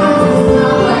soldiers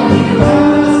not like you.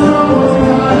 There's no one's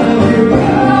gonna do.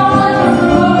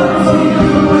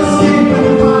 You escape the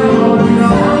fight or you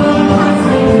don't. Christ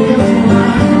will give you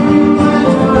life. You plan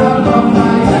to put up a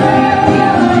fight.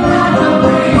 Have the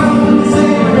praise. Say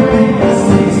everything that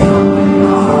says something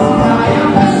wrong. High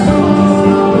up that soldiers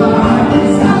not die.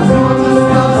 Some soldiers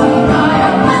love seeing high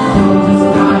up that soldiers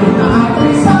die. And I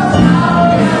think some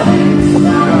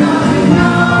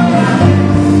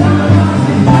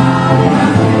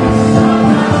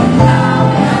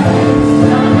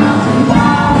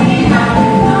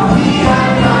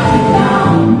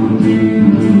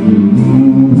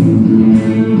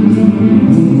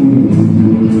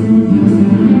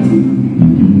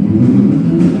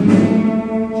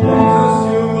Jesus,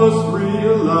 you must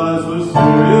realize the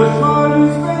serious fight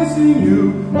is facing you.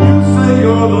 You say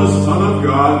you're the Son of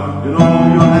God, and all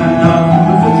your hand out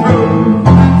is the truth.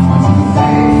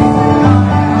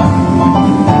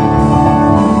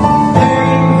 There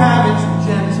you have it,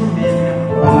 gentlemen.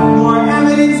 What more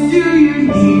evidence do you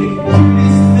need?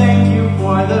 Judas, thank you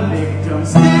for the victim.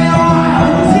 Stay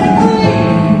alive, is it clean?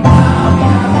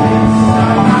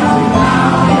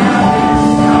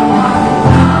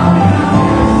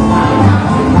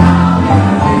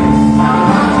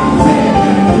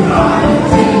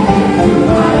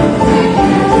 Take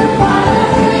it to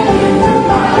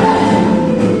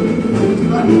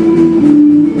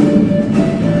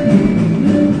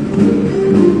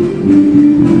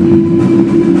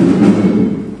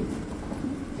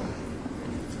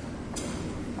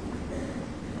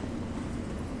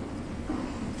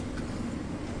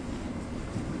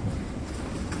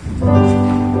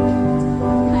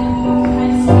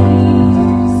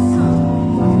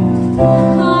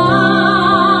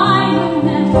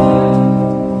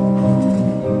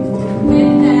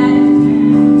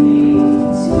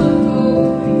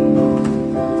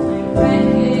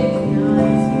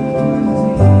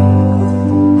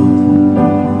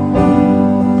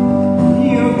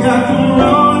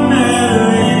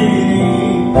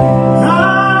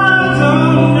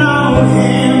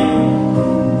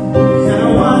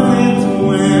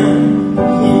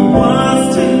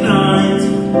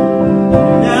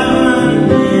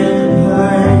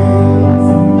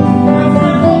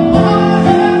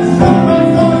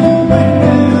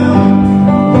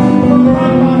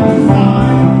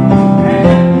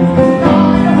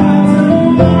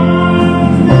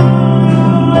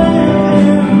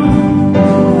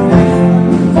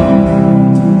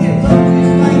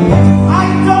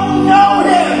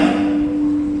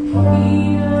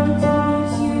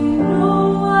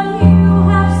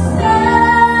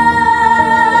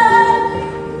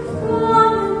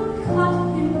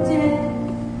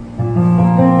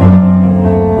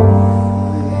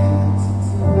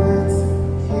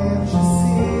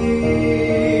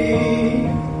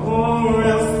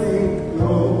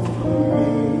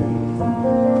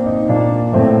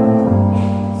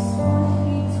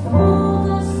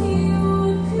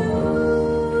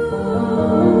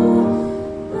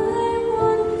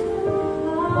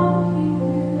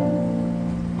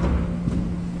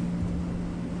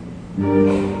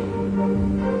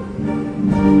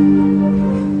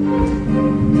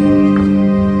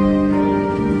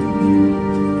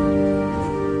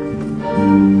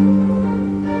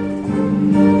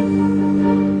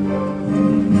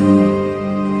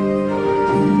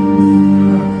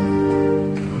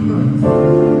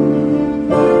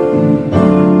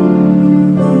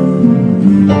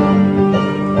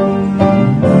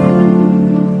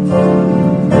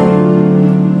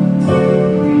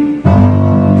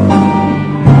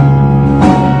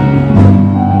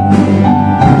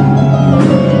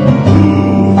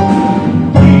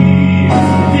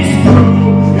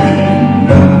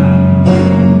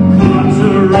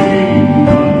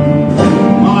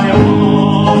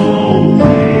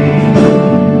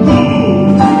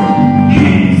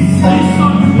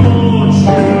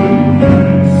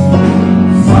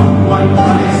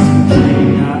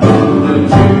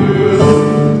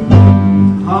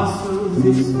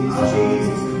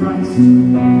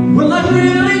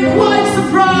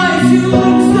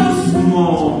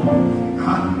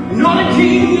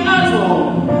king at all.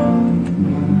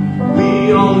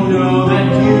 We all know that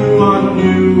you are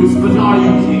news, but are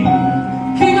you king?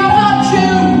 King of the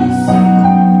Jews!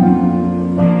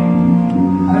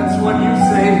 That's what you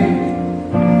say.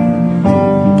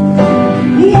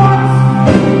 What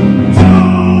do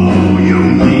you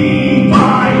mean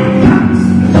by that?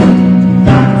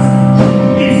 That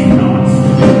is not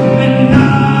an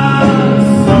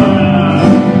answer.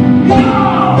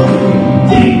 You're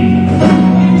deep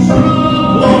in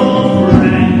trouble,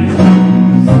 friend.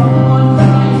 Someone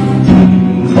tries to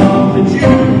king of the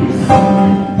Jews.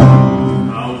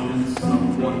 How can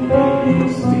someone in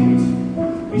your state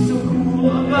be so cool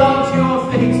about your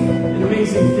fate? An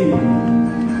amazing thing.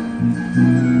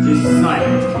 This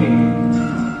silent king,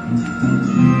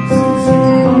 since you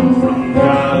come from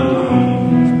Galilee,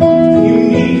 then you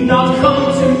need not come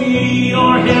to me.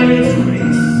 Your hair is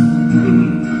grace,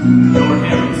 your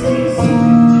hair is peace.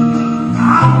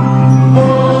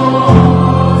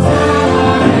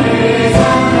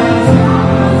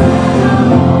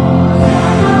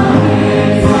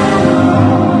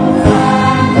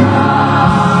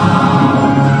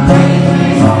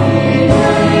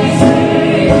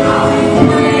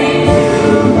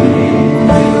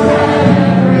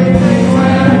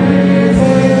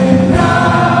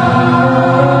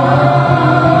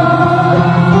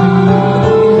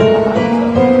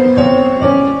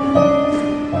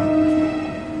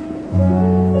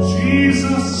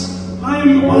 Jesus,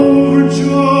 I'm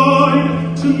overjoyed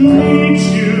to meet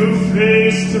you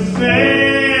face to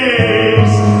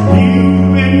face.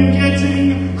 You've been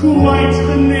getting quite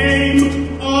the name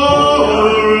all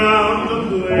around the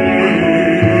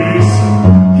place.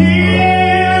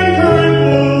 Healing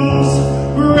cripples,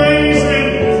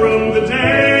 raising from the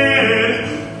dead,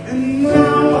 and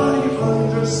now I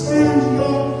understand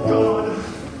your God.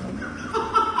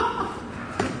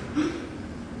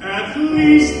 At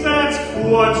least that's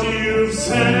what you've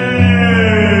said.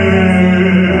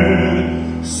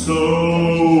 So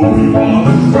you are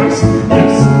the Christ,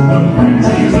 yes, the man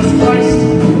Jesus Christ.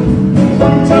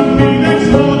 Come to me that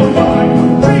you're divine.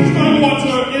 Change my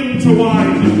water into wine.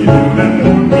 If you do that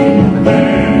for me,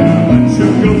 then I'll let you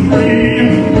go free.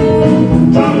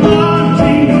 Come on,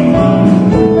 kingdom come.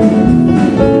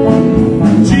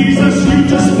 Jesus, you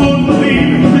just won't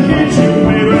believe the hit you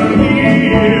made around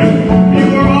here. You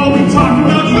were all we talked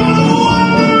about. You're the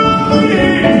one of the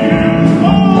year.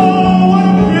 Oh, what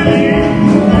a pity.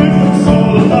 If it's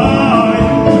all a lie,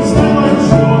 still I'm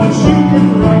sure that you can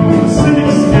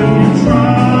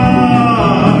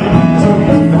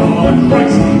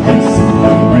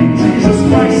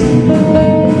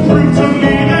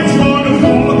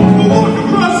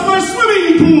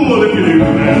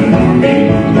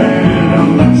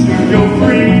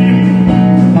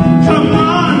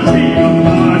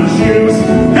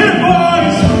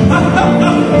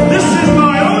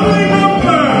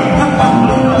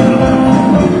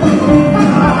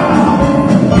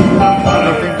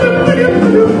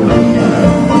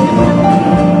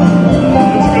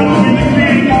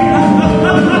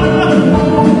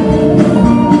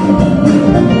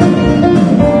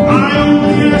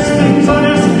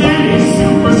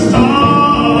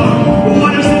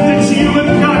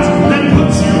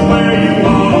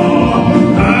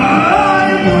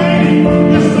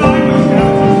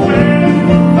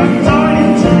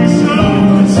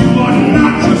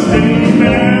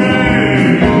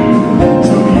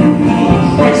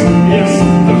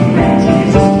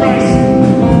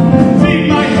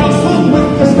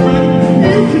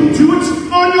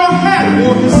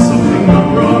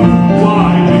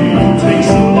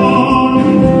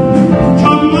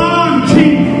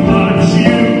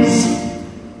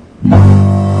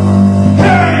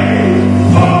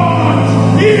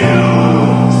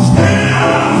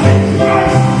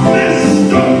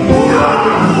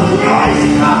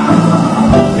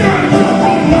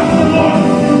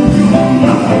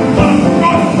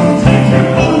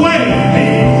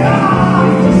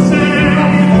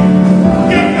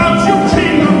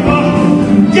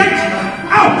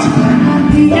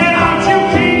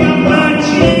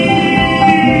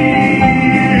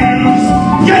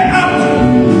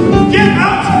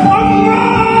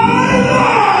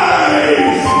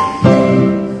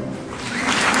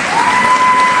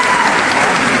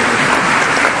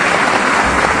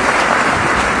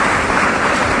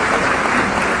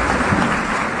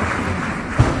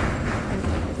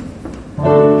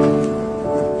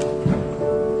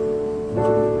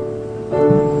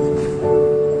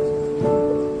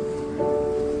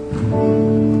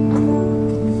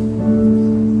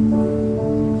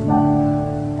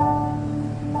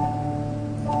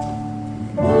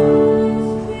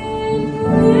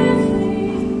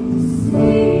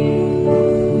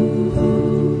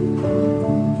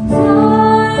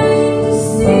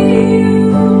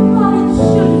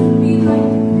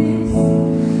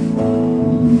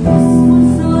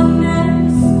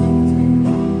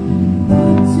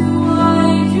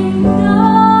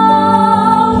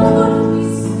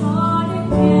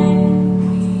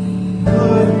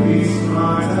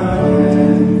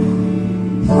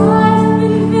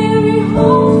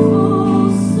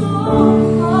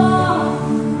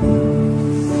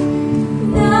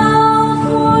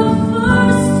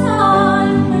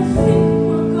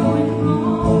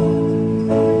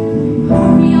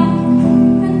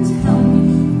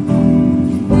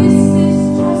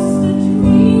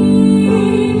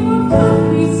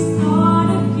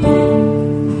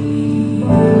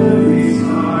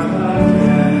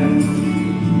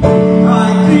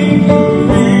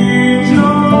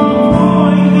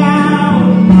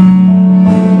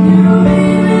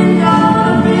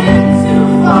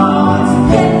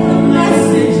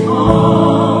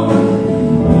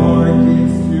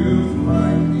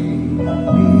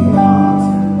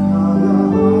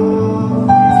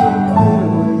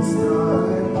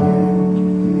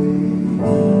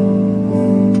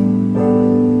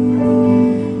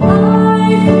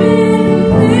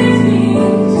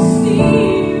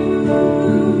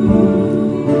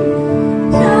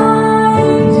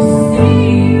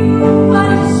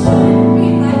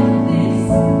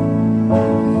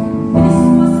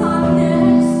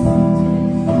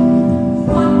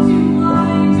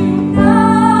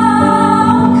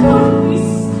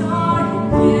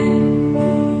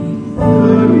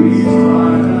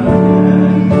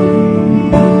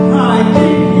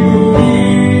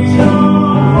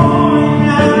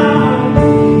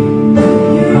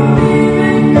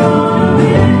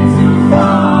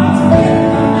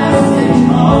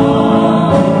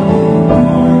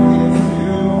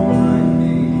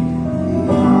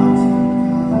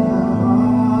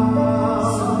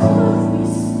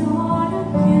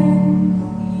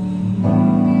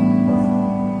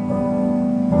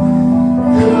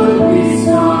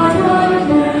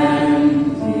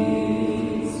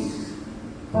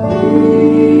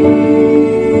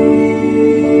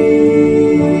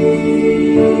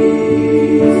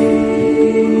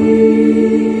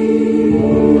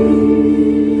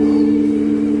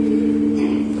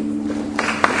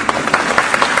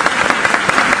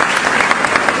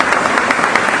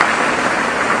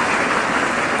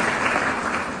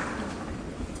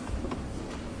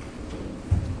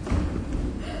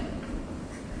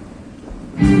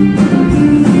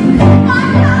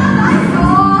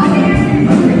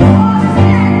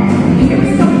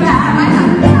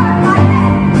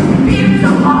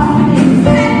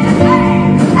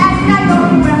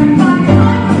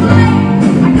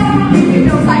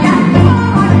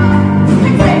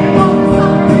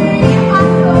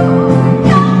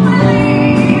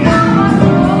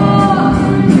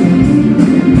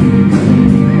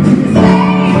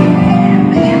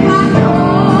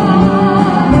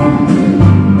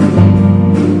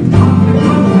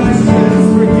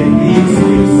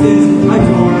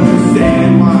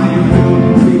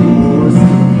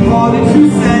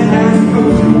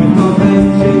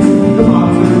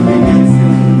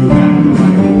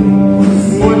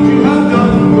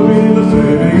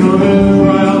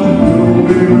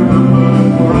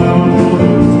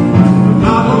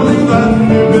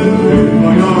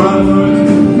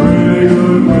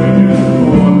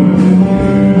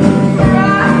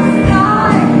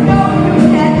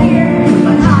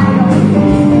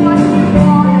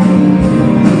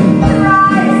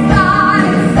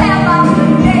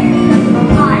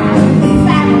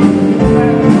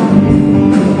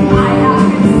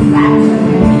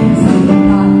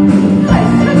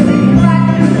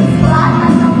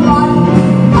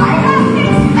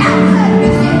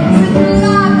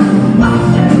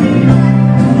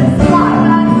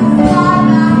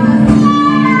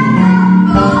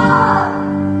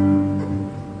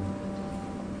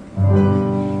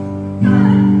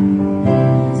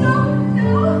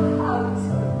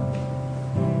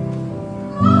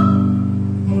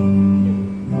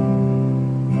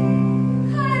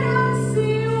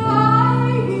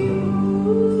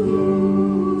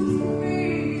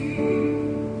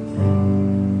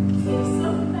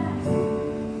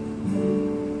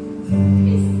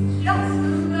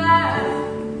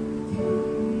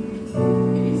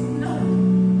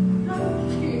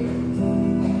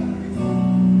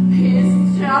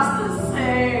just the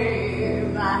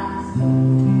same as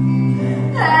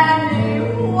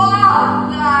anyone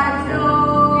I know.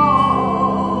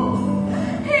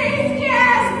 He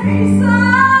scares me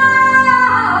so.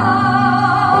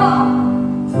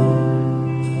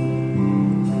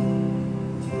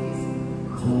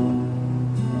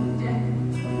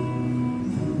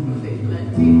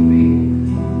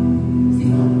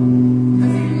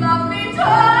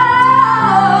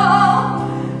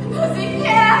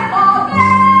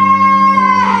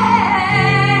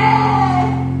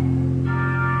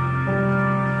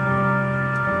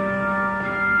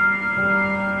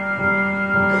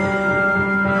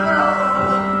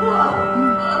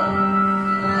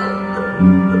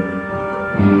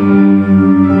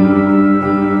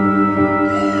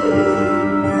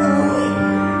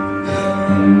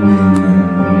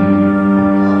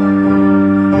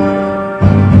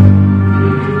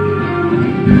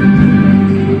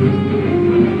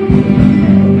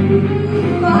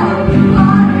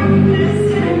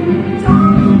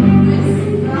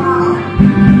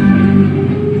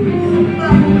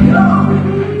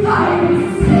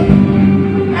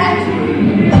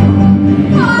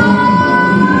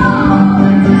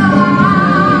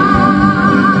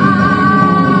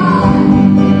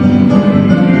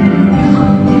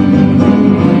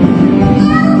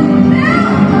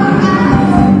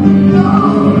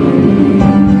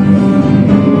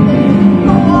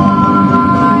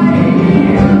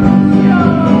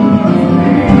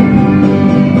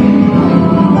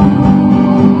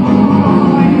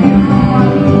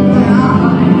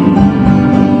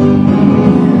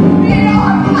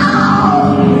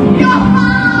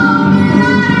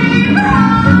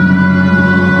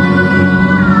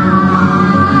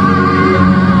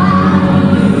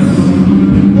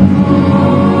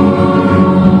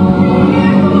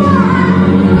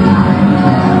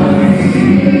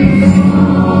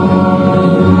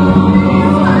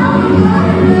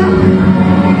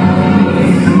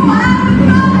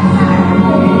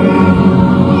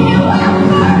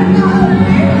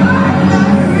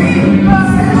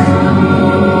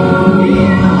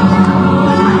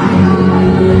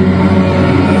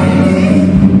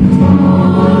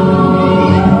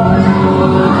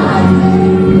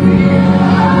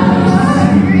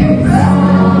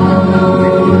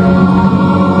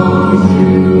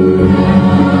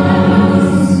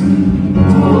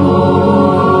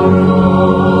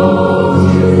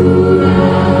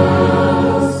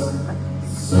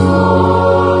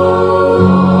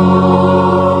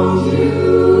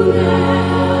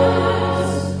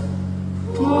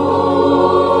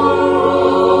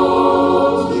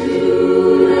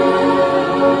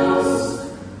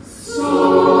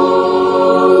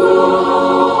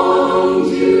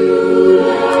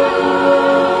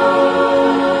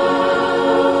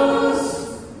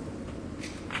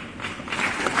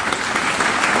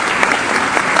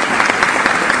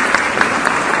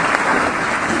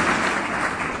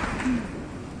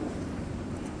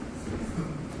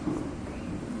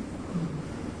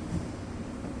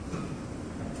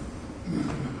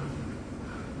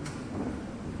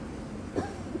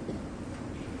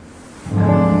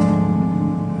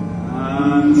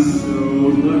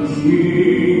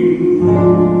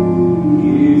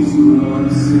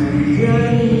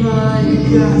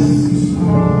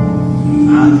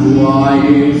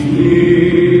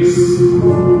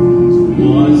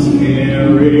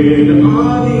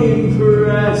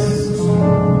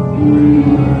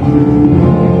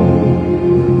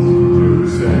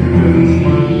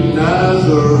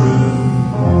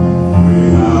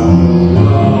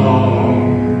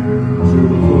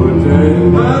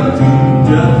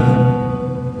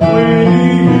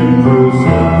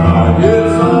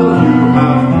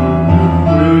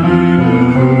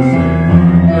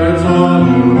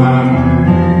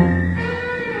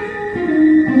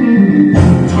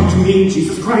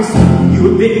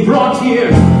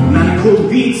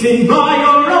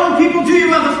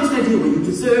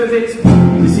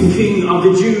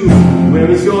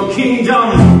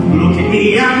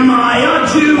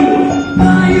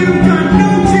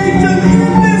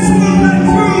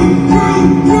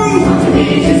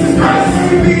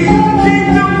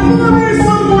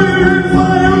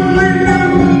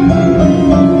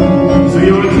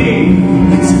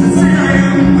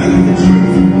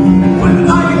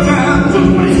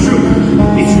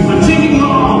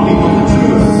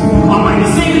 It's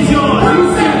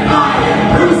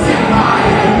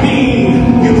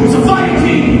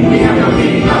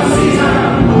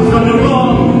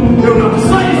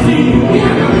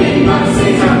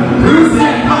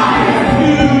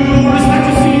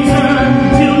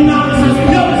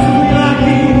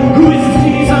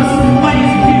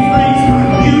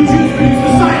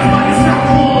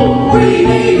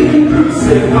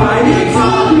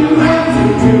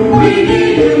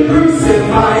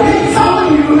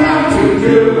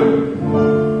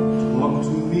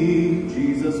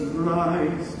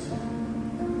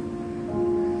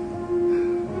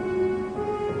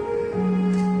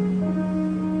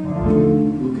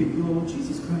Lord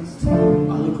Jesus Christ.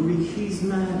 I'll agree he's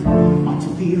mad, ought to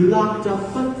be locked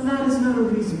up, but that is not a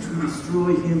reason to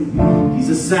destroy him. He's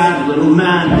a sad little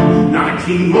man, not a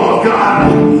king or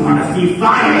god, not a thief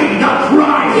fighting the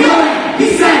crime.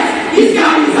 He says he's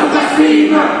got he's a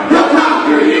blasphemer. He'll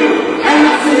conquer you and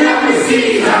us in every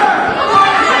Caesar.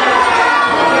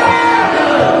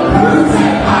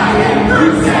 Crucified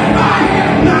by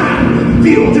him. Man,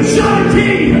 field of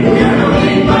surety. We have no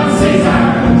king but Caesar.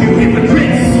 You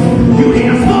hypocrites, you hate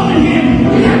us more than him.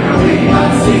 We have no king but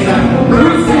Caesar.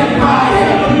 Crucified by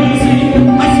him.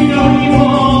 I see no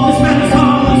evil. This man is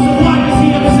harmless. Why does he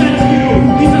upset you?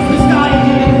 He's just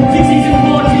misguided. Thinks he's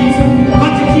important.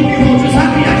 But to keep you all just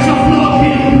happy, I shall flog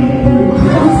him.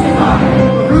 Crucify him.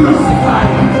 Crucify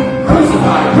him.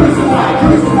 Crucify, crucify,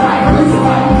 crucify,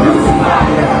 crucify, crucify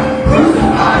him.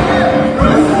 Crucify him.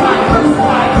 Crucify,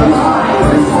 crucify, crucify,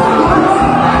 crucify,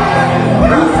 crucify him.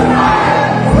 Crucify,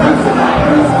 crucify,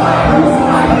 crucify,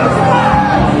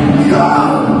 crucify,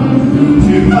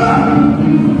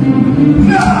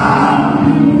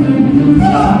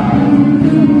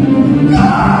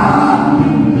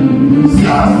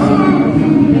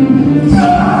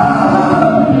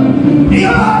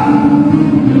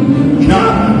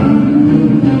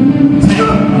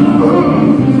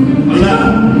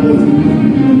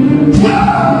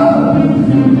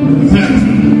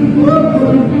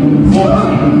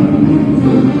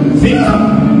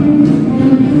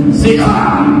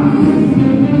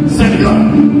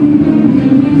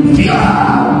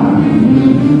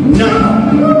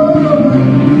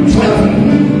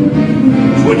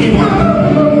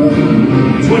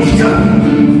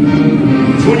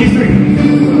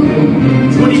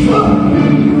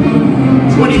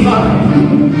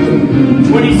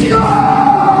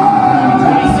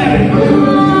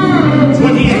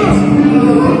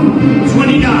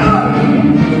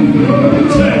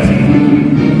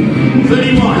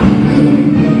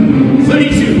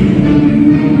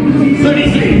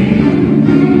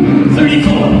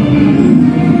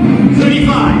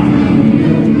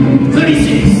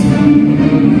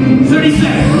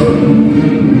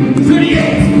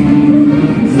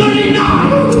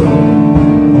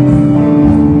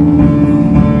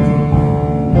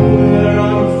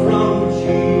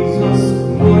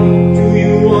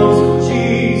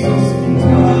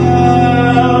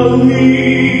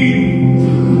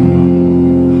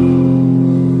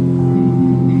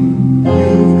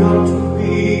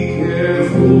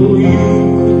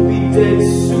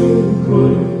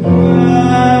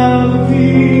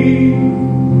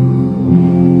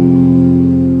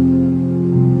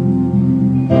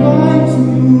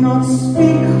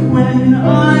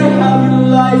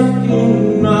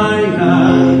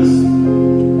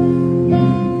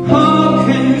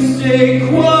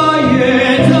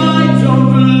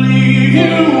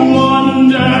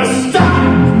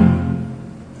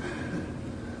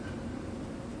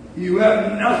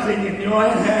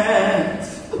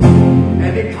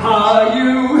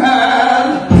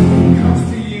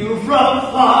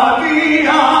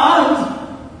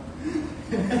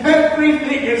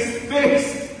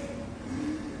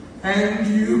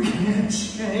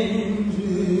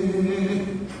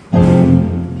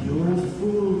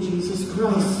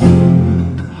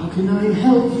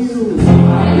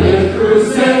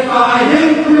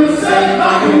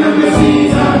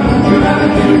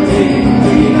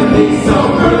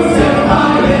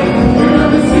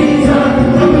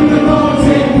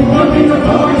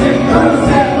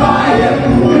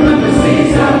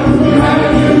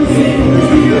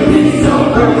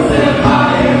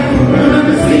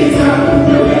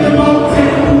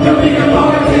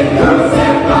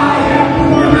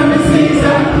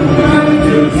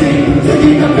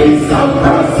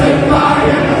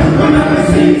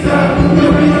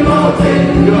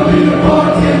 You'll be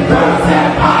deported,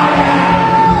 crucified.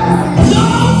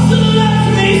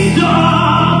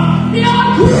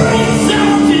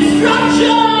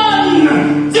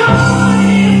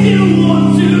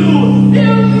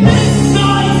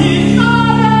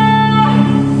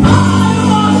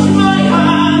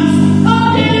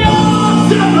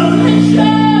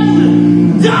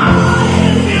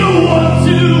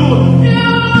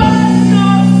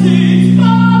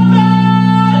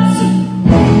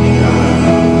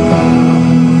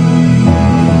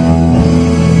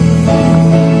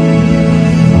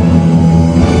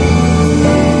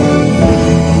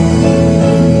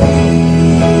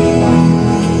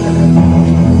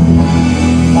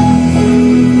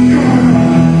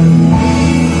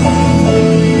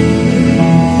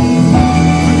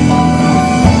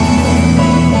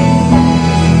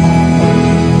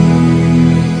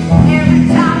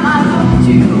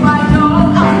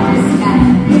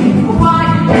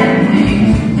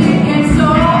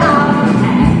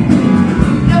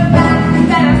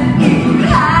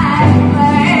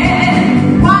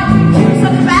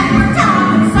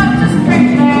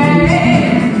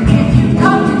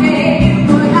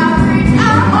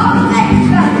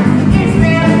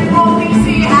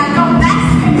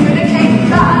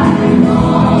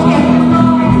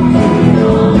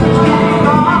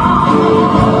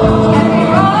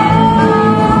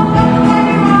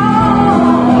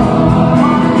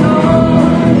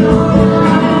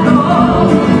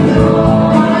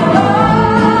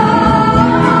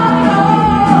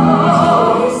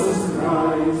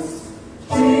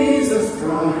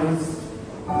 Christ,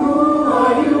 who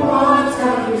are you? What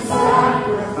have you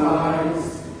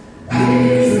sacrificed?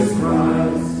 Jesus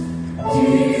Christ,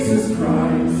 Jesus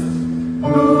Christ,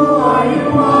 who are you?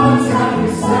 What have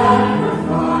you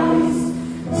sacrificed?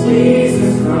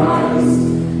 Jesus Christ,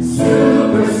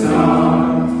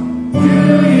 superstar, do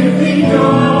you think you're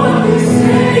what they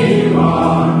say you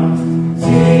are?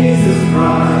 Jesus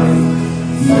Christ,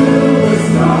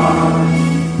 superstar,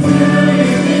 do you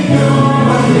think you're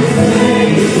what they say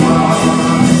you are?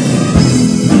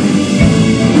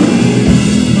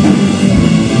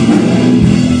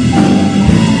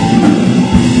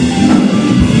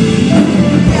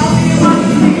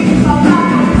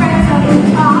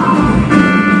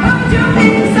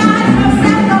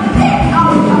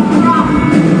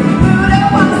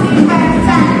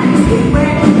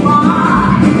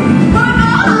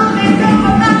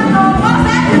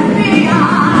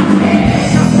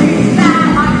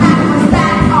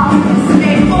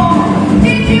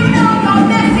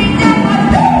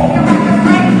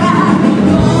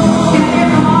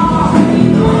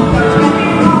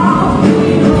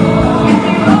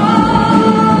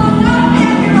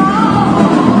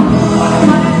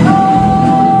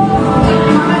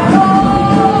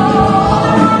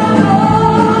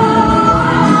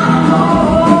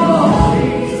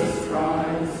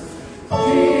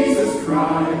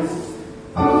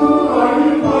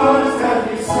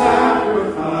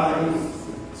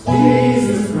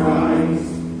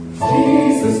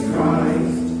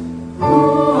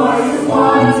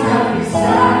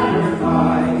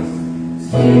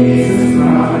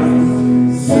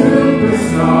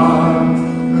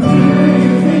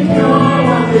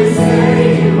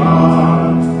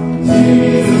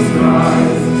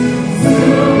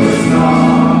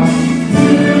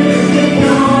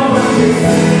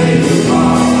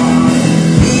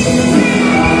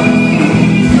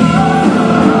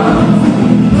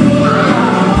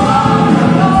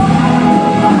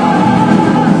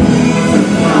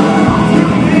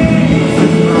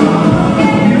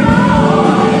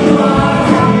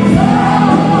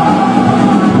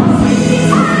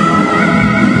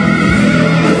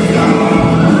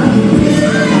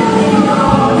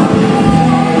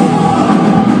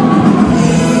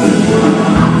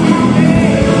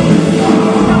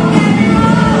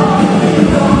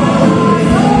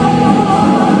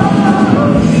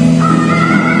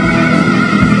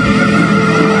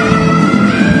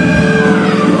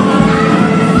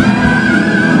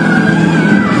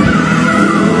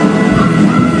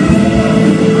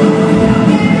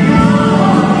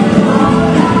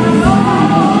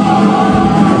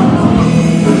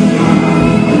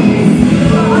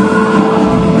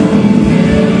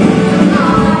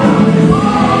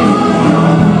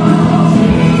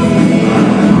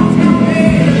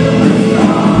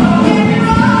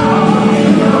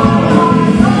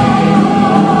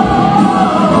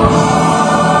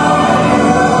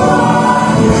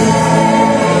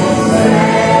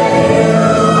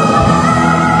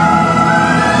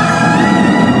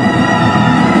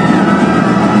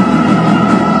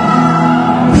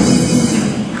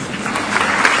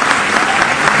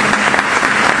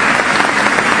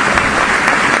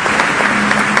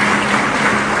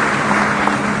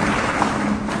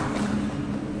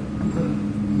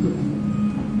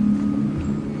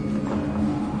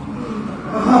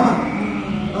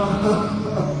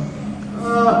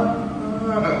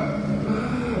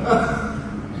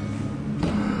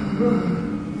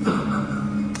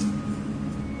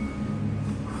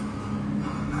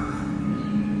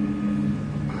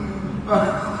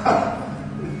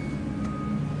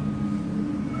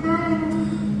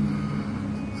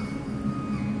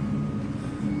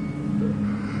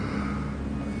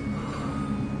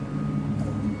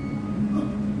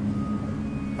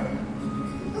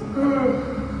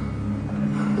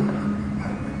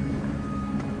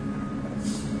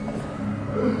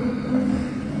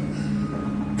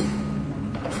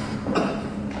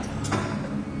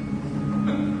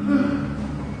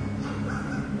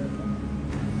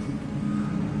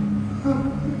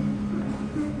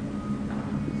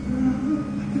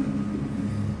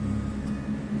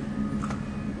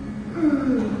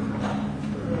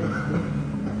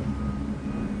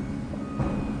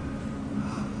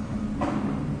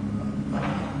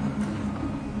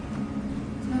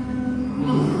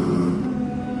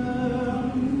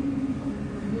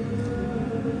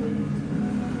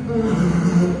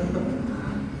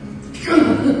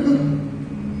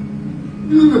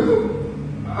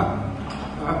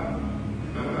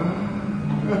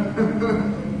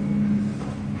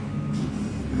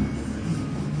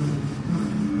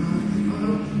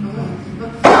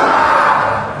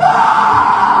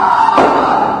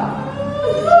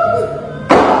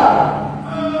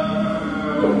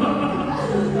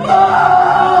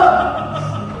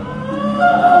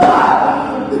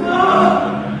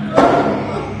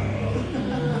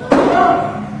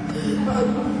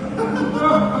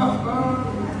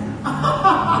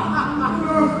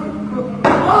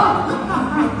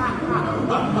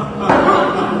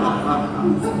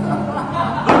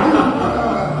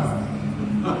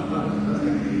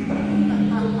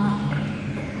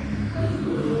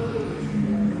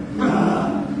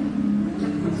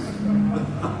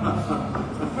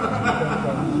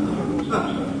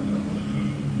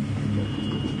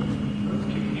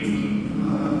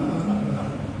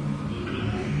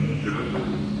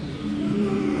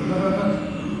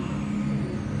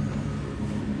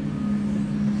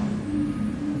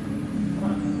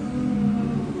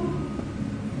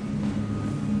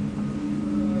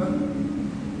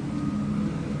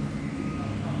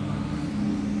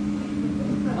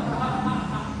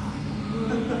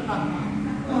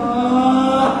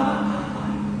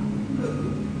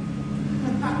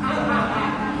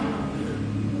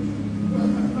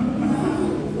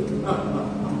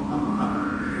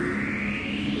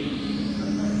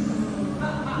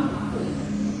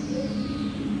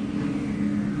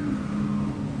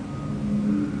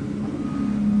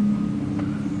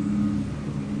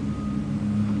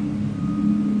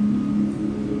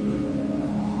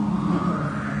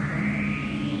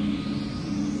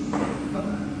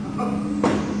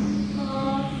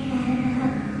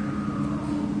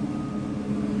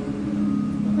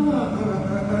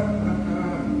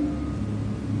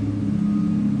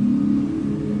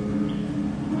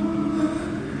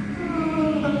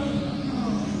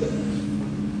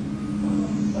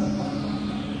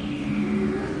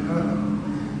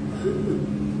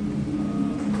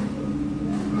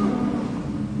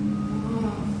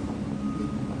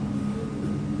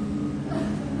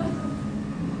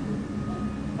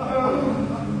 Oh.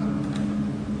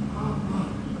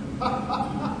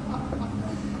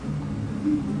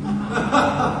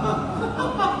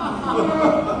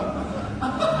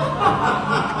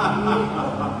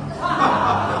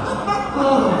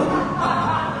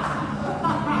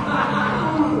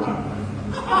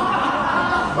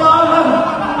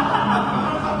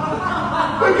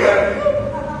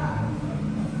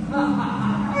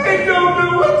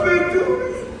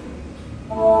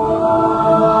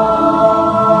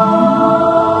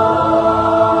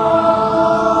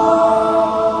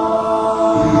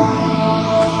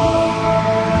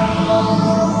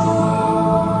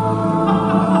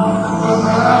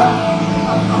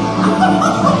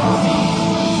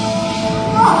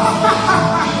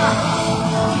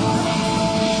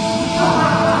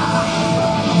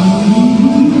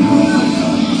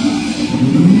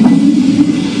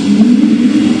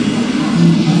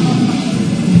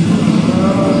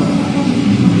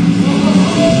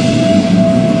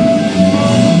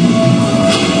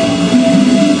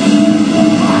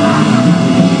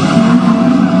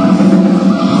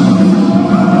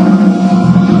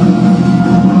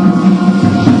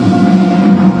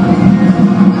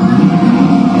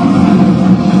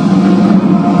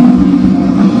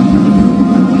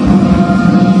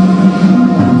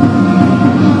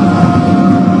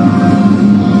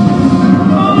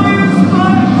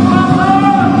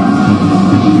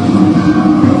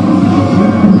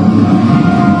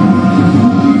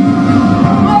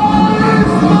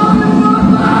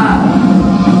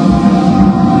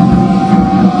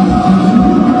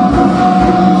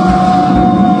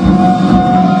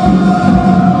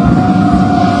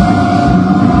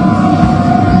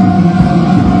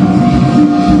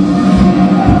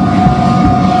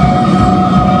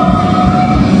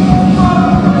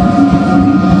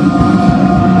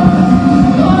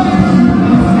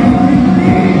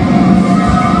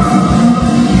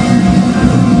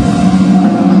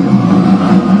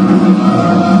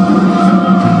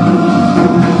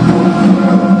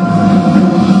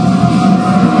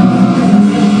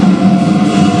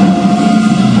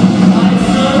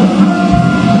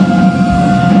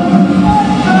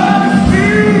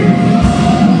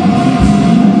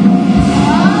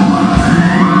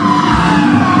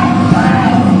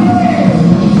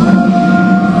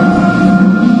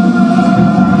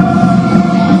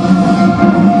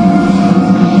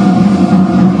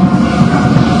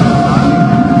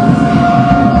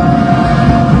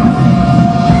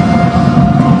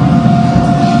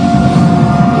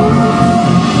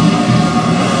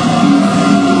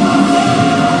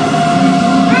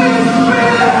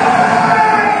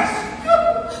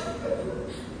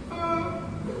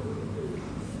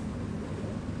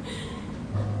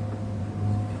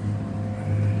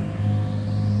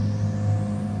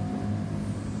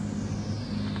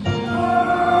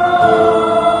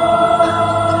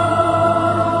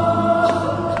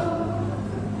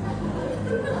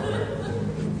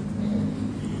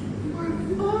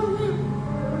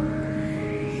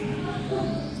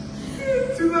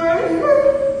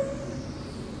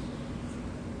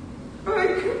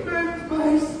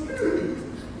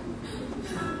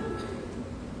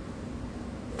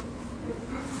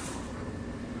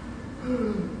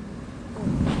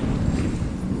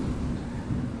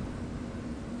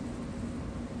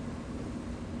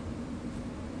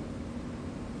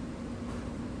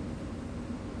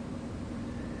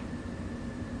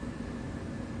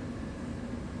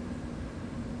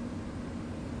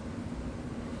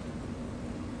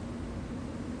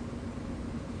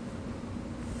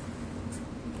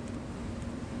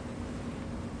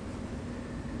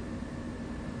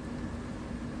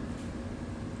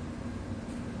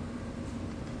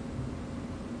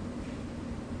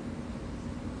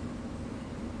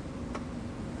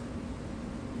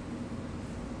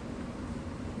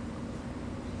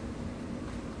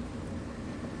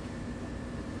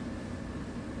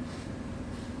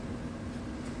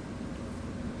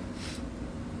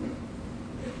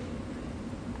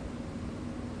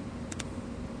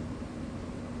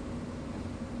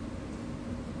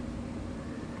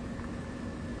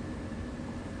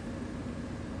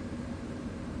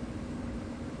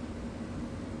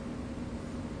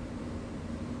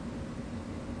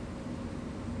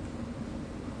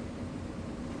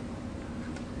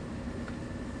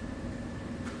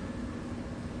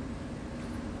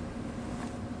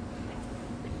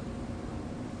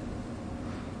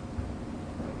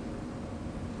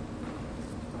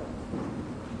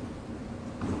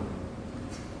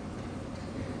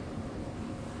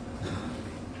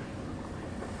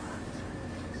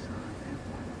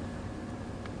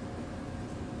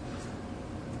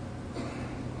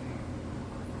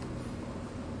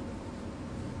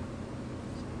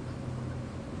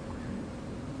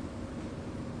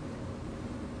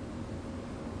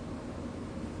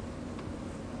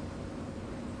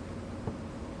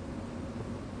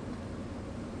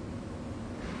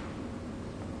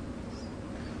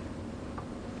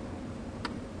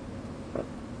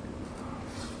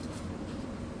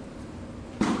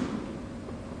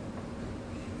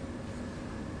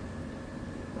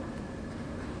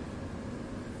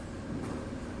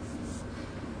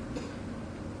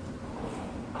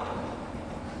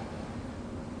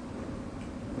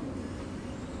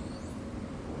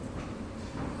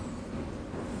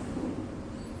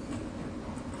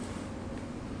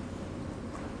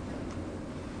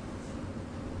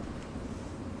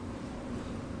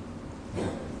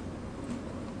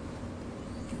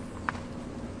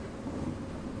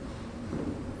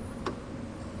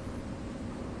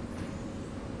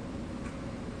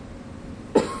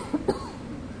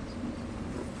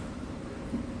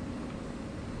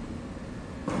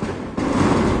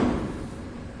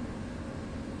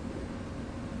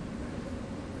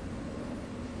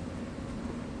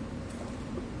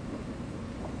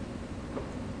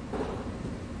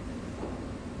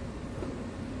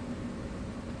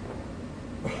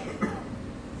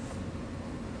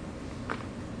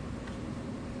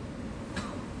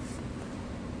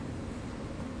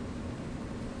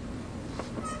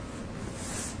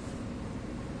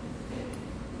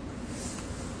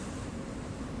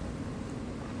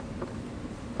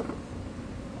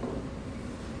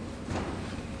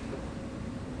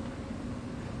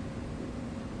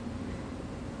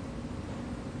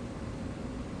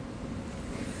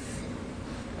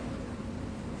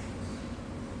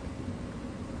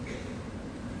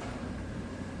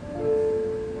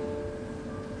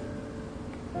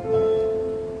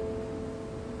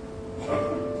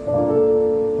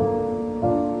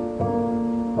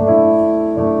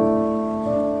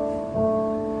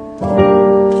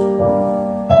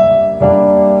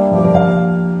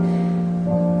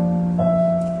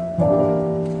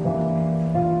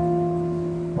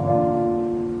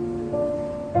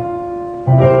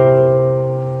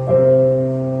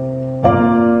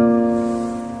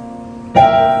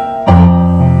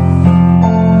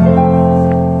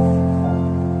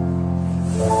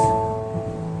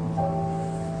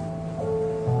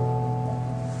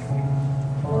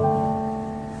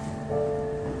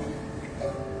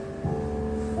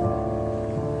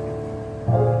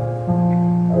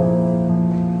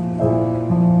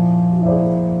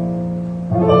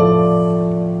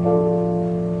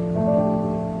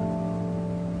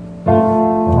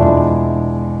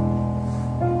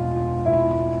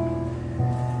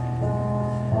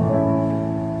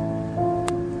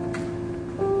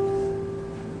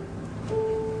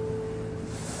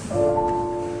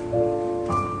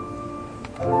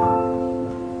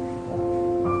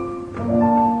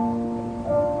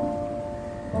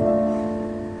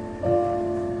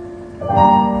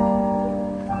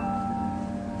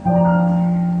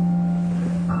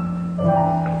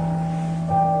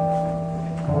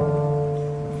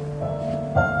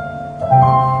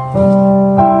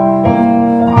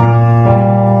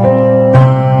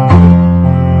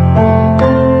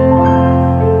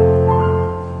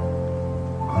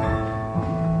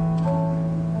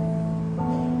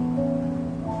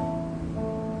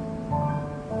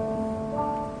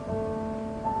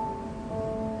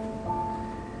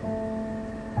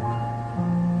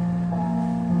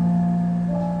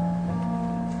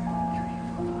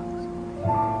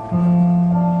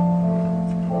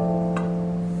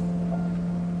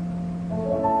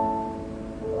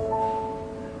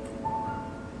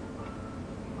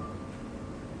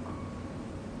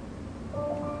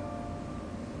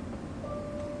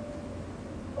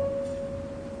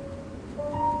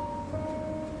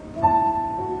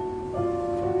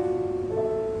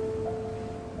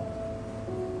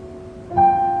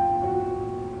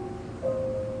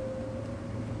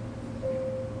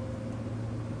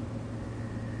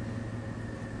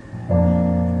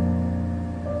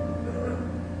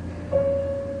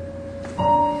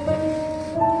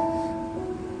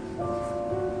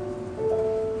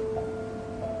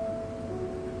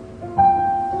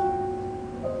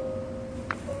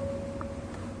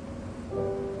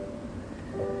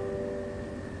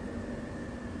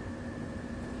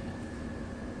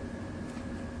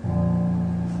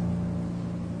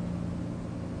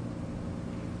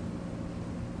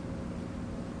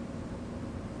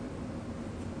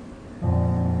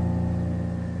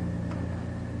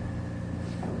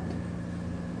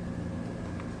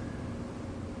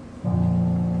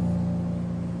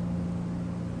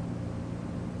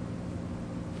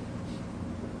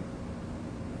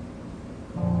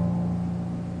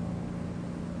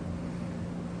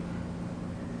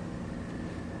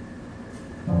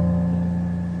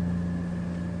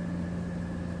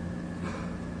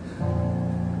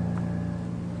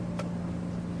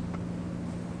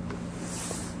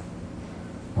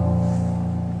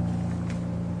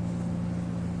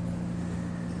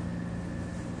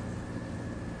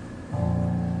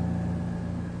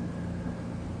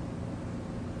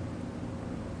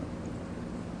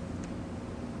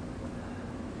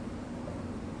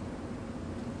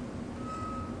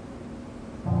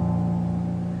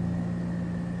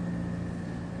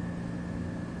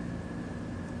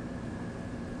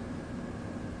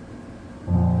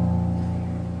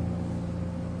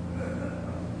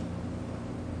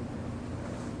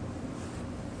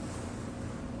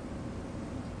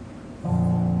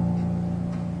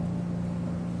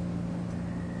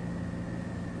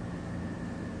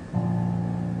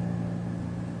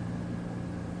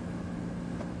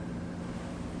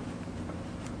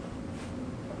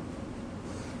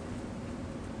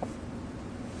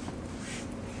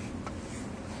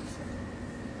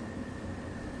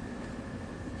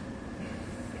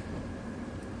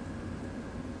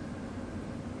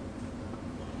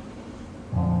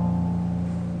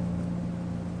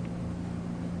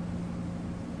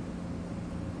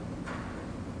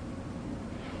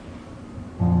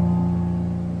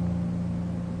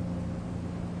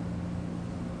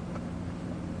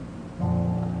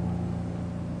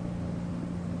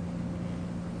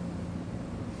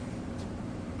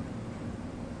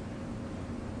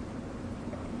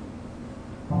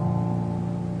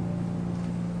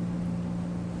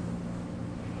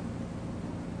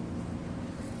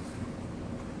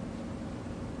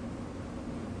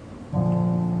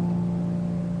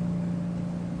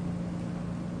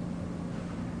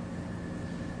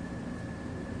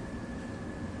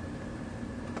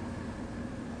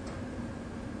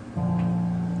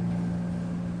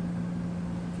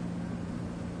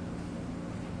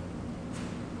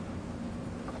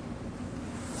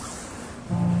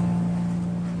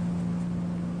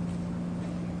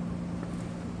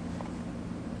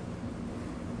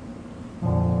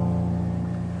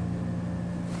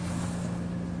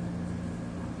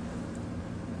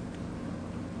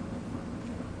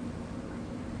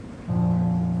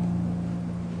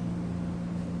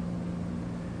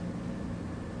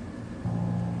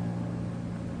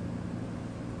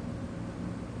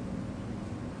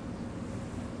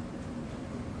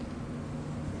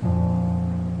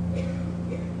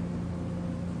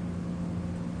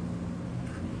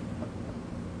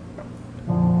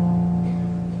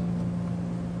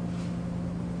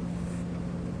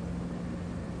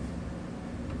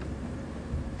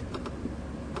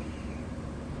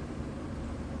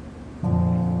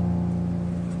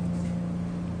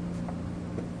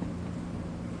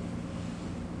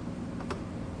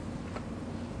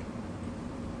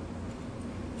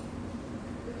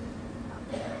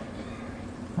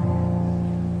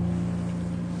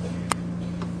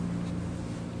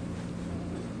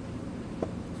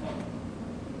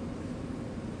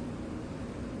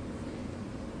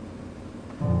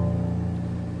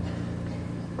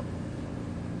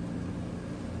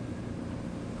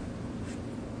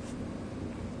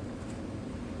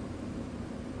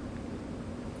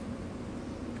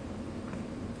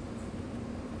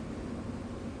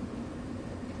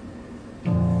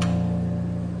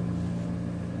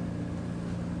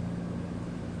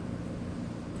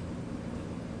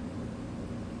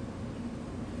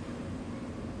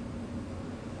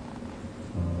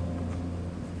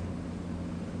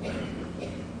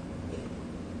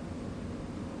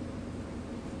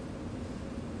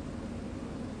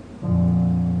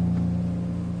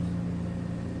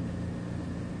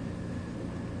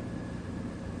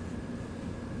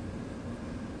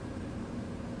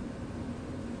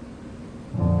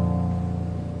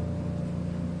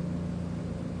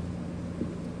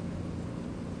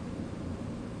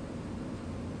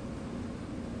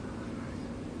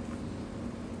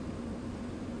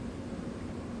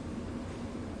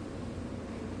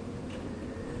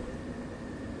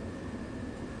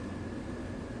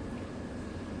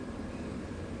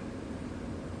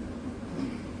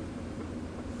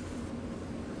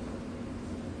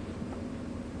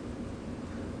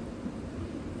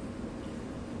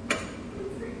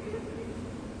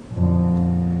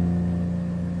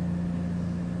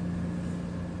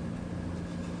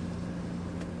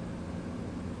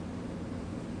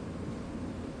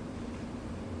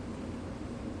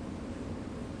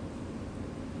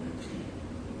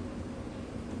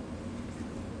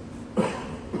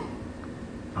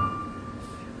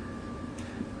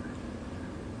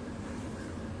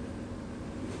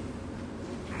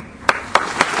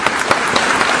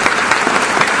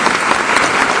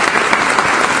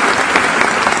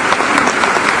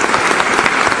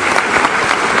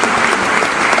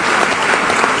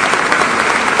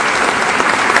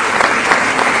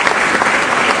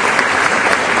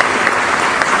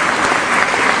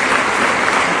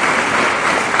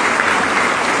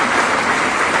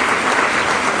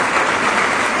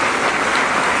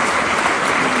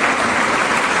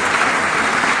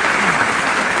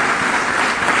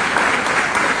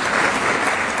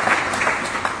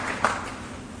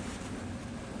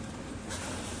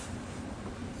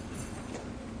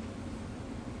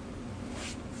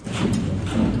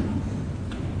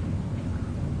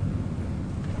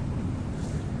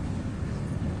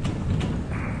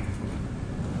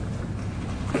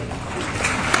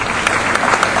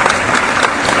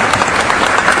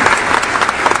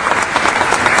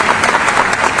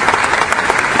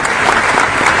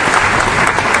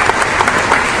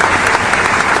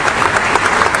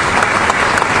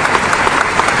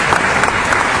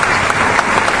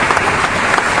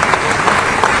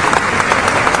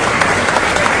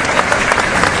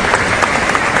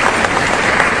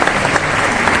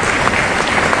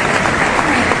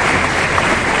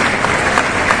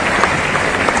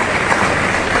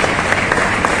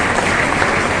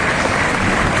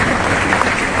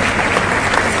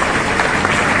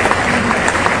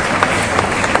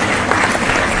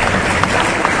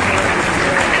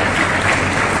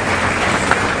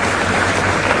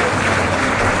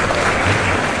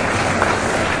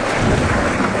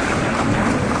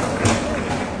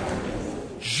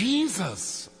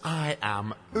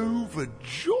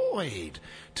 overjoyed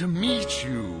to meet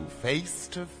you face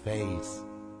to face.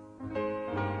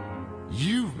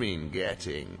 You've been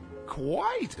getting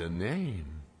quite a name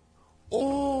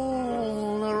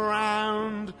all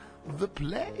around the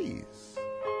place.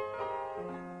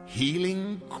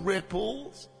 Healing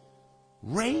cripples,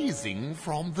 raising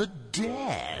from the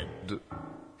dead.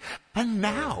 And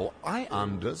now I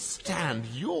understand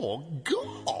you're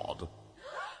God.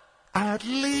 At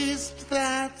least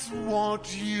that's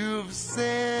what you've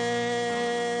said.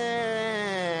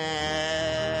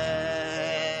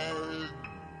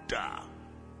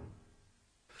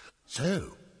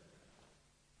 So,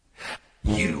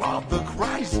 you are the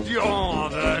Christ, you're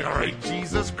the great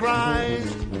Jesus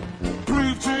Christ.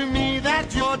 Prove to me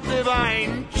that you're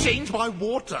divine. Change my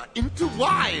water into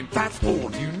wine. That's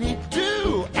all you need to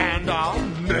do, and I'll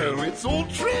know it's all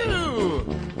true.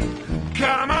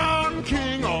 Come on,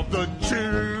 King of the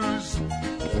Jews.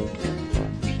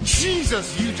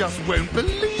 Jesus, you just won't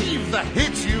believe the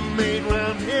hit you made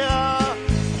round here.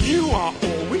 You are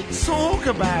all we talk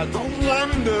about, the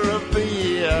wonder of the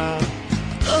year.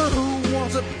 Oh,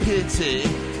 what a pity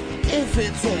if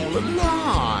it's all a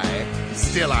lie.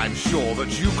 Still, I'm sure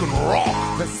that you can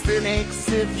rock the cynics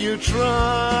if you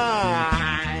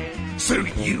try. So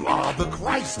you are the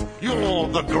Christ, you're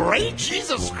the great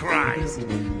Jesus Christ.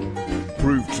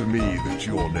 Prove to me that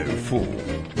you're no fool.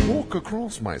 Walk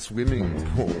across my swimming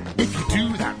pool. If you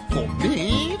do that for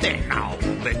me, then I'll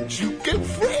let you go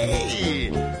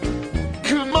free.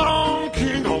 Come on,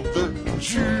 King of the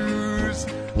Jews.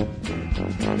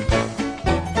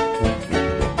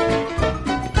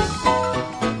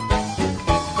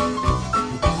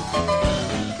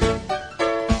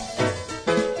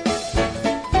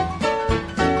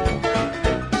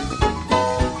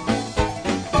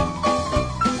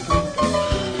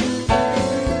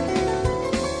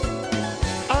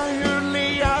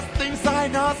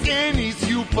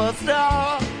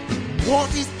 Superstar. What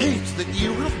is it that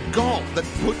you have got that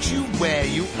puts you where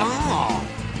you are?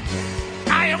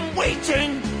 I am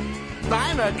waiting.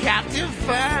 I'm a captive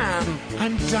fan.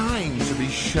 I'm dying to be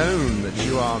shown that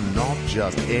you are not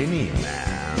just any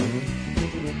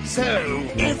man. So,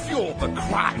 if you're the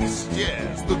Christ,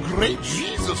 yes, the great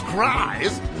Jesus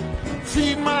Christ,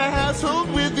 feed my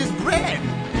household with this bread.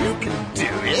 You can do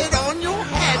it on your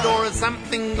head, or has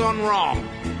something gone wrong?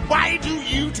 Why do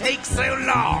you take so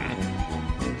long?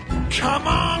 Come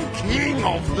on, King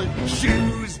of the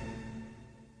Jews.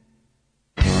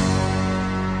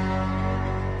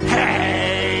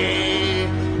 Hey,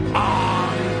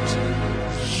 aren't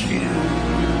you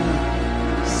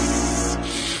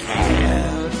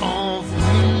scared of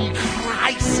the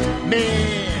Christ,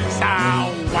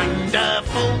 Mr.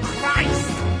 Wonderful Christ?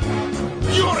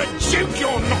 You're a joke,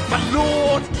 you're not the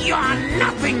Lord. You're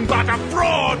nothing but a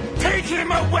fraud. Take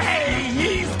him away,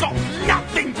 he's got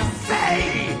nothing to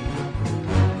say.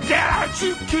 Get out,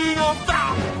 you king of the...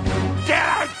 Get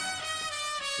out!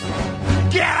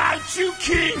 Get out, you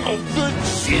king of the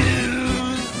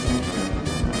Jews!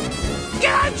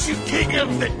 Get out, you king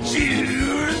of the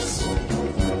Jews!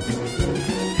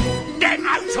 Get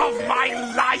out of my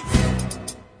life!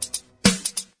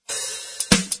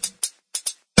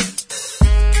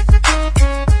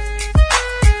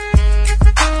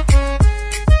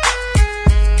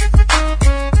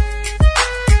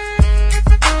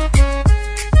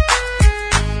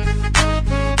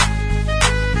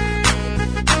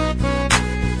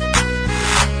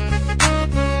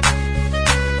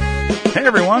 Hey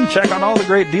everyone, check out all the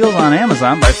great deals on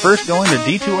Amazon by first going to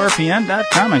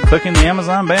d2rpn.com and clicking the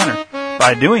Amazon banner.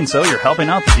 By doing so, you're helping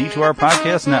out the D2R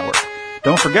Podcast Network.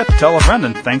 Don't forget to tell a friend,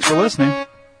 and thanks for listening.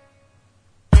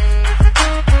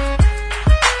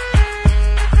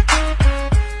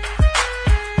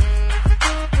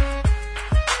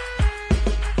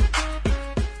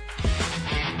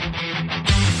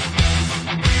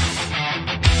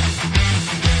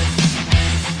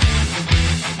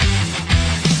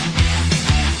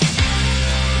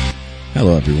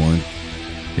 Hello, everyone.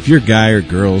 If your guy or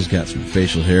girl's got some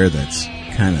facial hair that's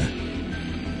kind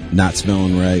of not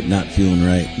smelling right, not feeling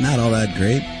right, not all that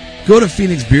great, go to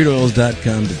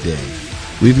PhoenixBeardOils.com today.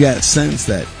 We've got scents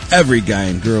that every guy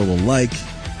and girl will like.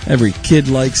 Every kid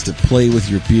likes to play with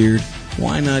your beard.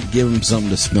 Why not give them something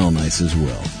to smell nice as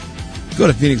well? Go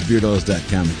to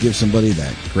PhoenixBeardOils.com and give somebody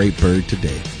that great bird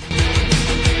today.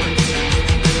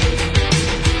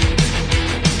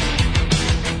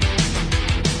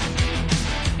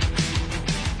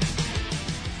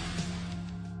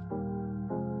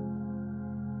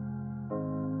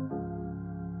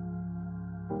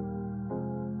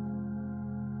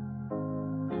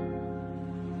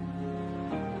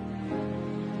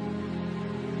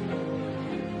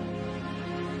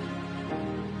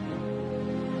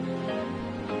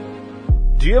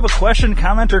 Do you have a question,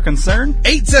 comment, or concern?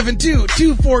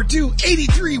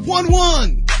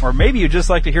 872-242-8311. Or maybe you'd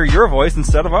just like to hear your voice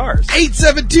instead of ours.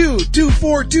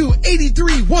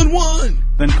 872-242-8311.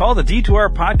 Then call the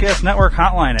D2R Podcast Network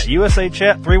hotline at USA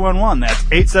Chat 311. That's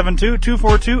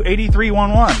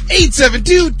 872-242-8311.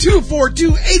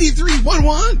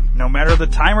 872-242-8311. No matter the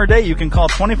time or day, you can call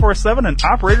 24/7 and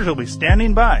operators will be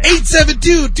standing by.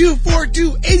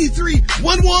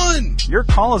 872-242-8311. Your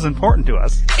call is important to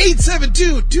us.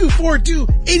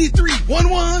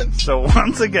 872-242-8311. So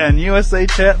once again, USA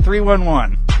Chat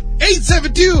 311.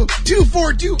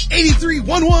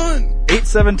 872-242-8311.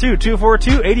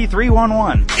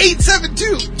 872-242-8311.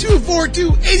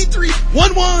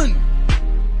 872-242-8311.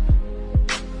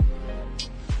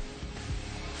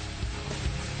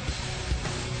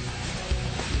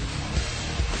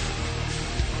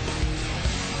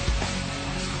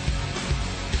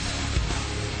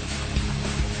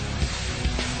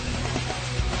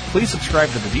 Please subscribe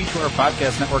to the D2R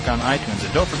Podcast Network on iTunes,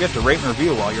 and don't forget to rate and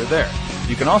review while you're there.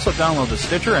 You can also download the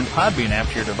Stitcher and Podbean app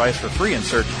to your device for free and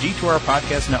search D2R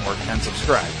Podcast Network and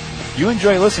subscribe. If you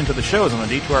enjoy listening to the shows on the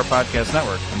D2R Podcast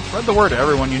Network, then spread the word to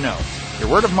everyone you know. Your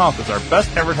word of mouth is our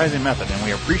best advertising method, and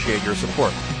we appreciate your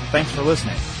support. Thanks for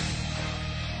listening.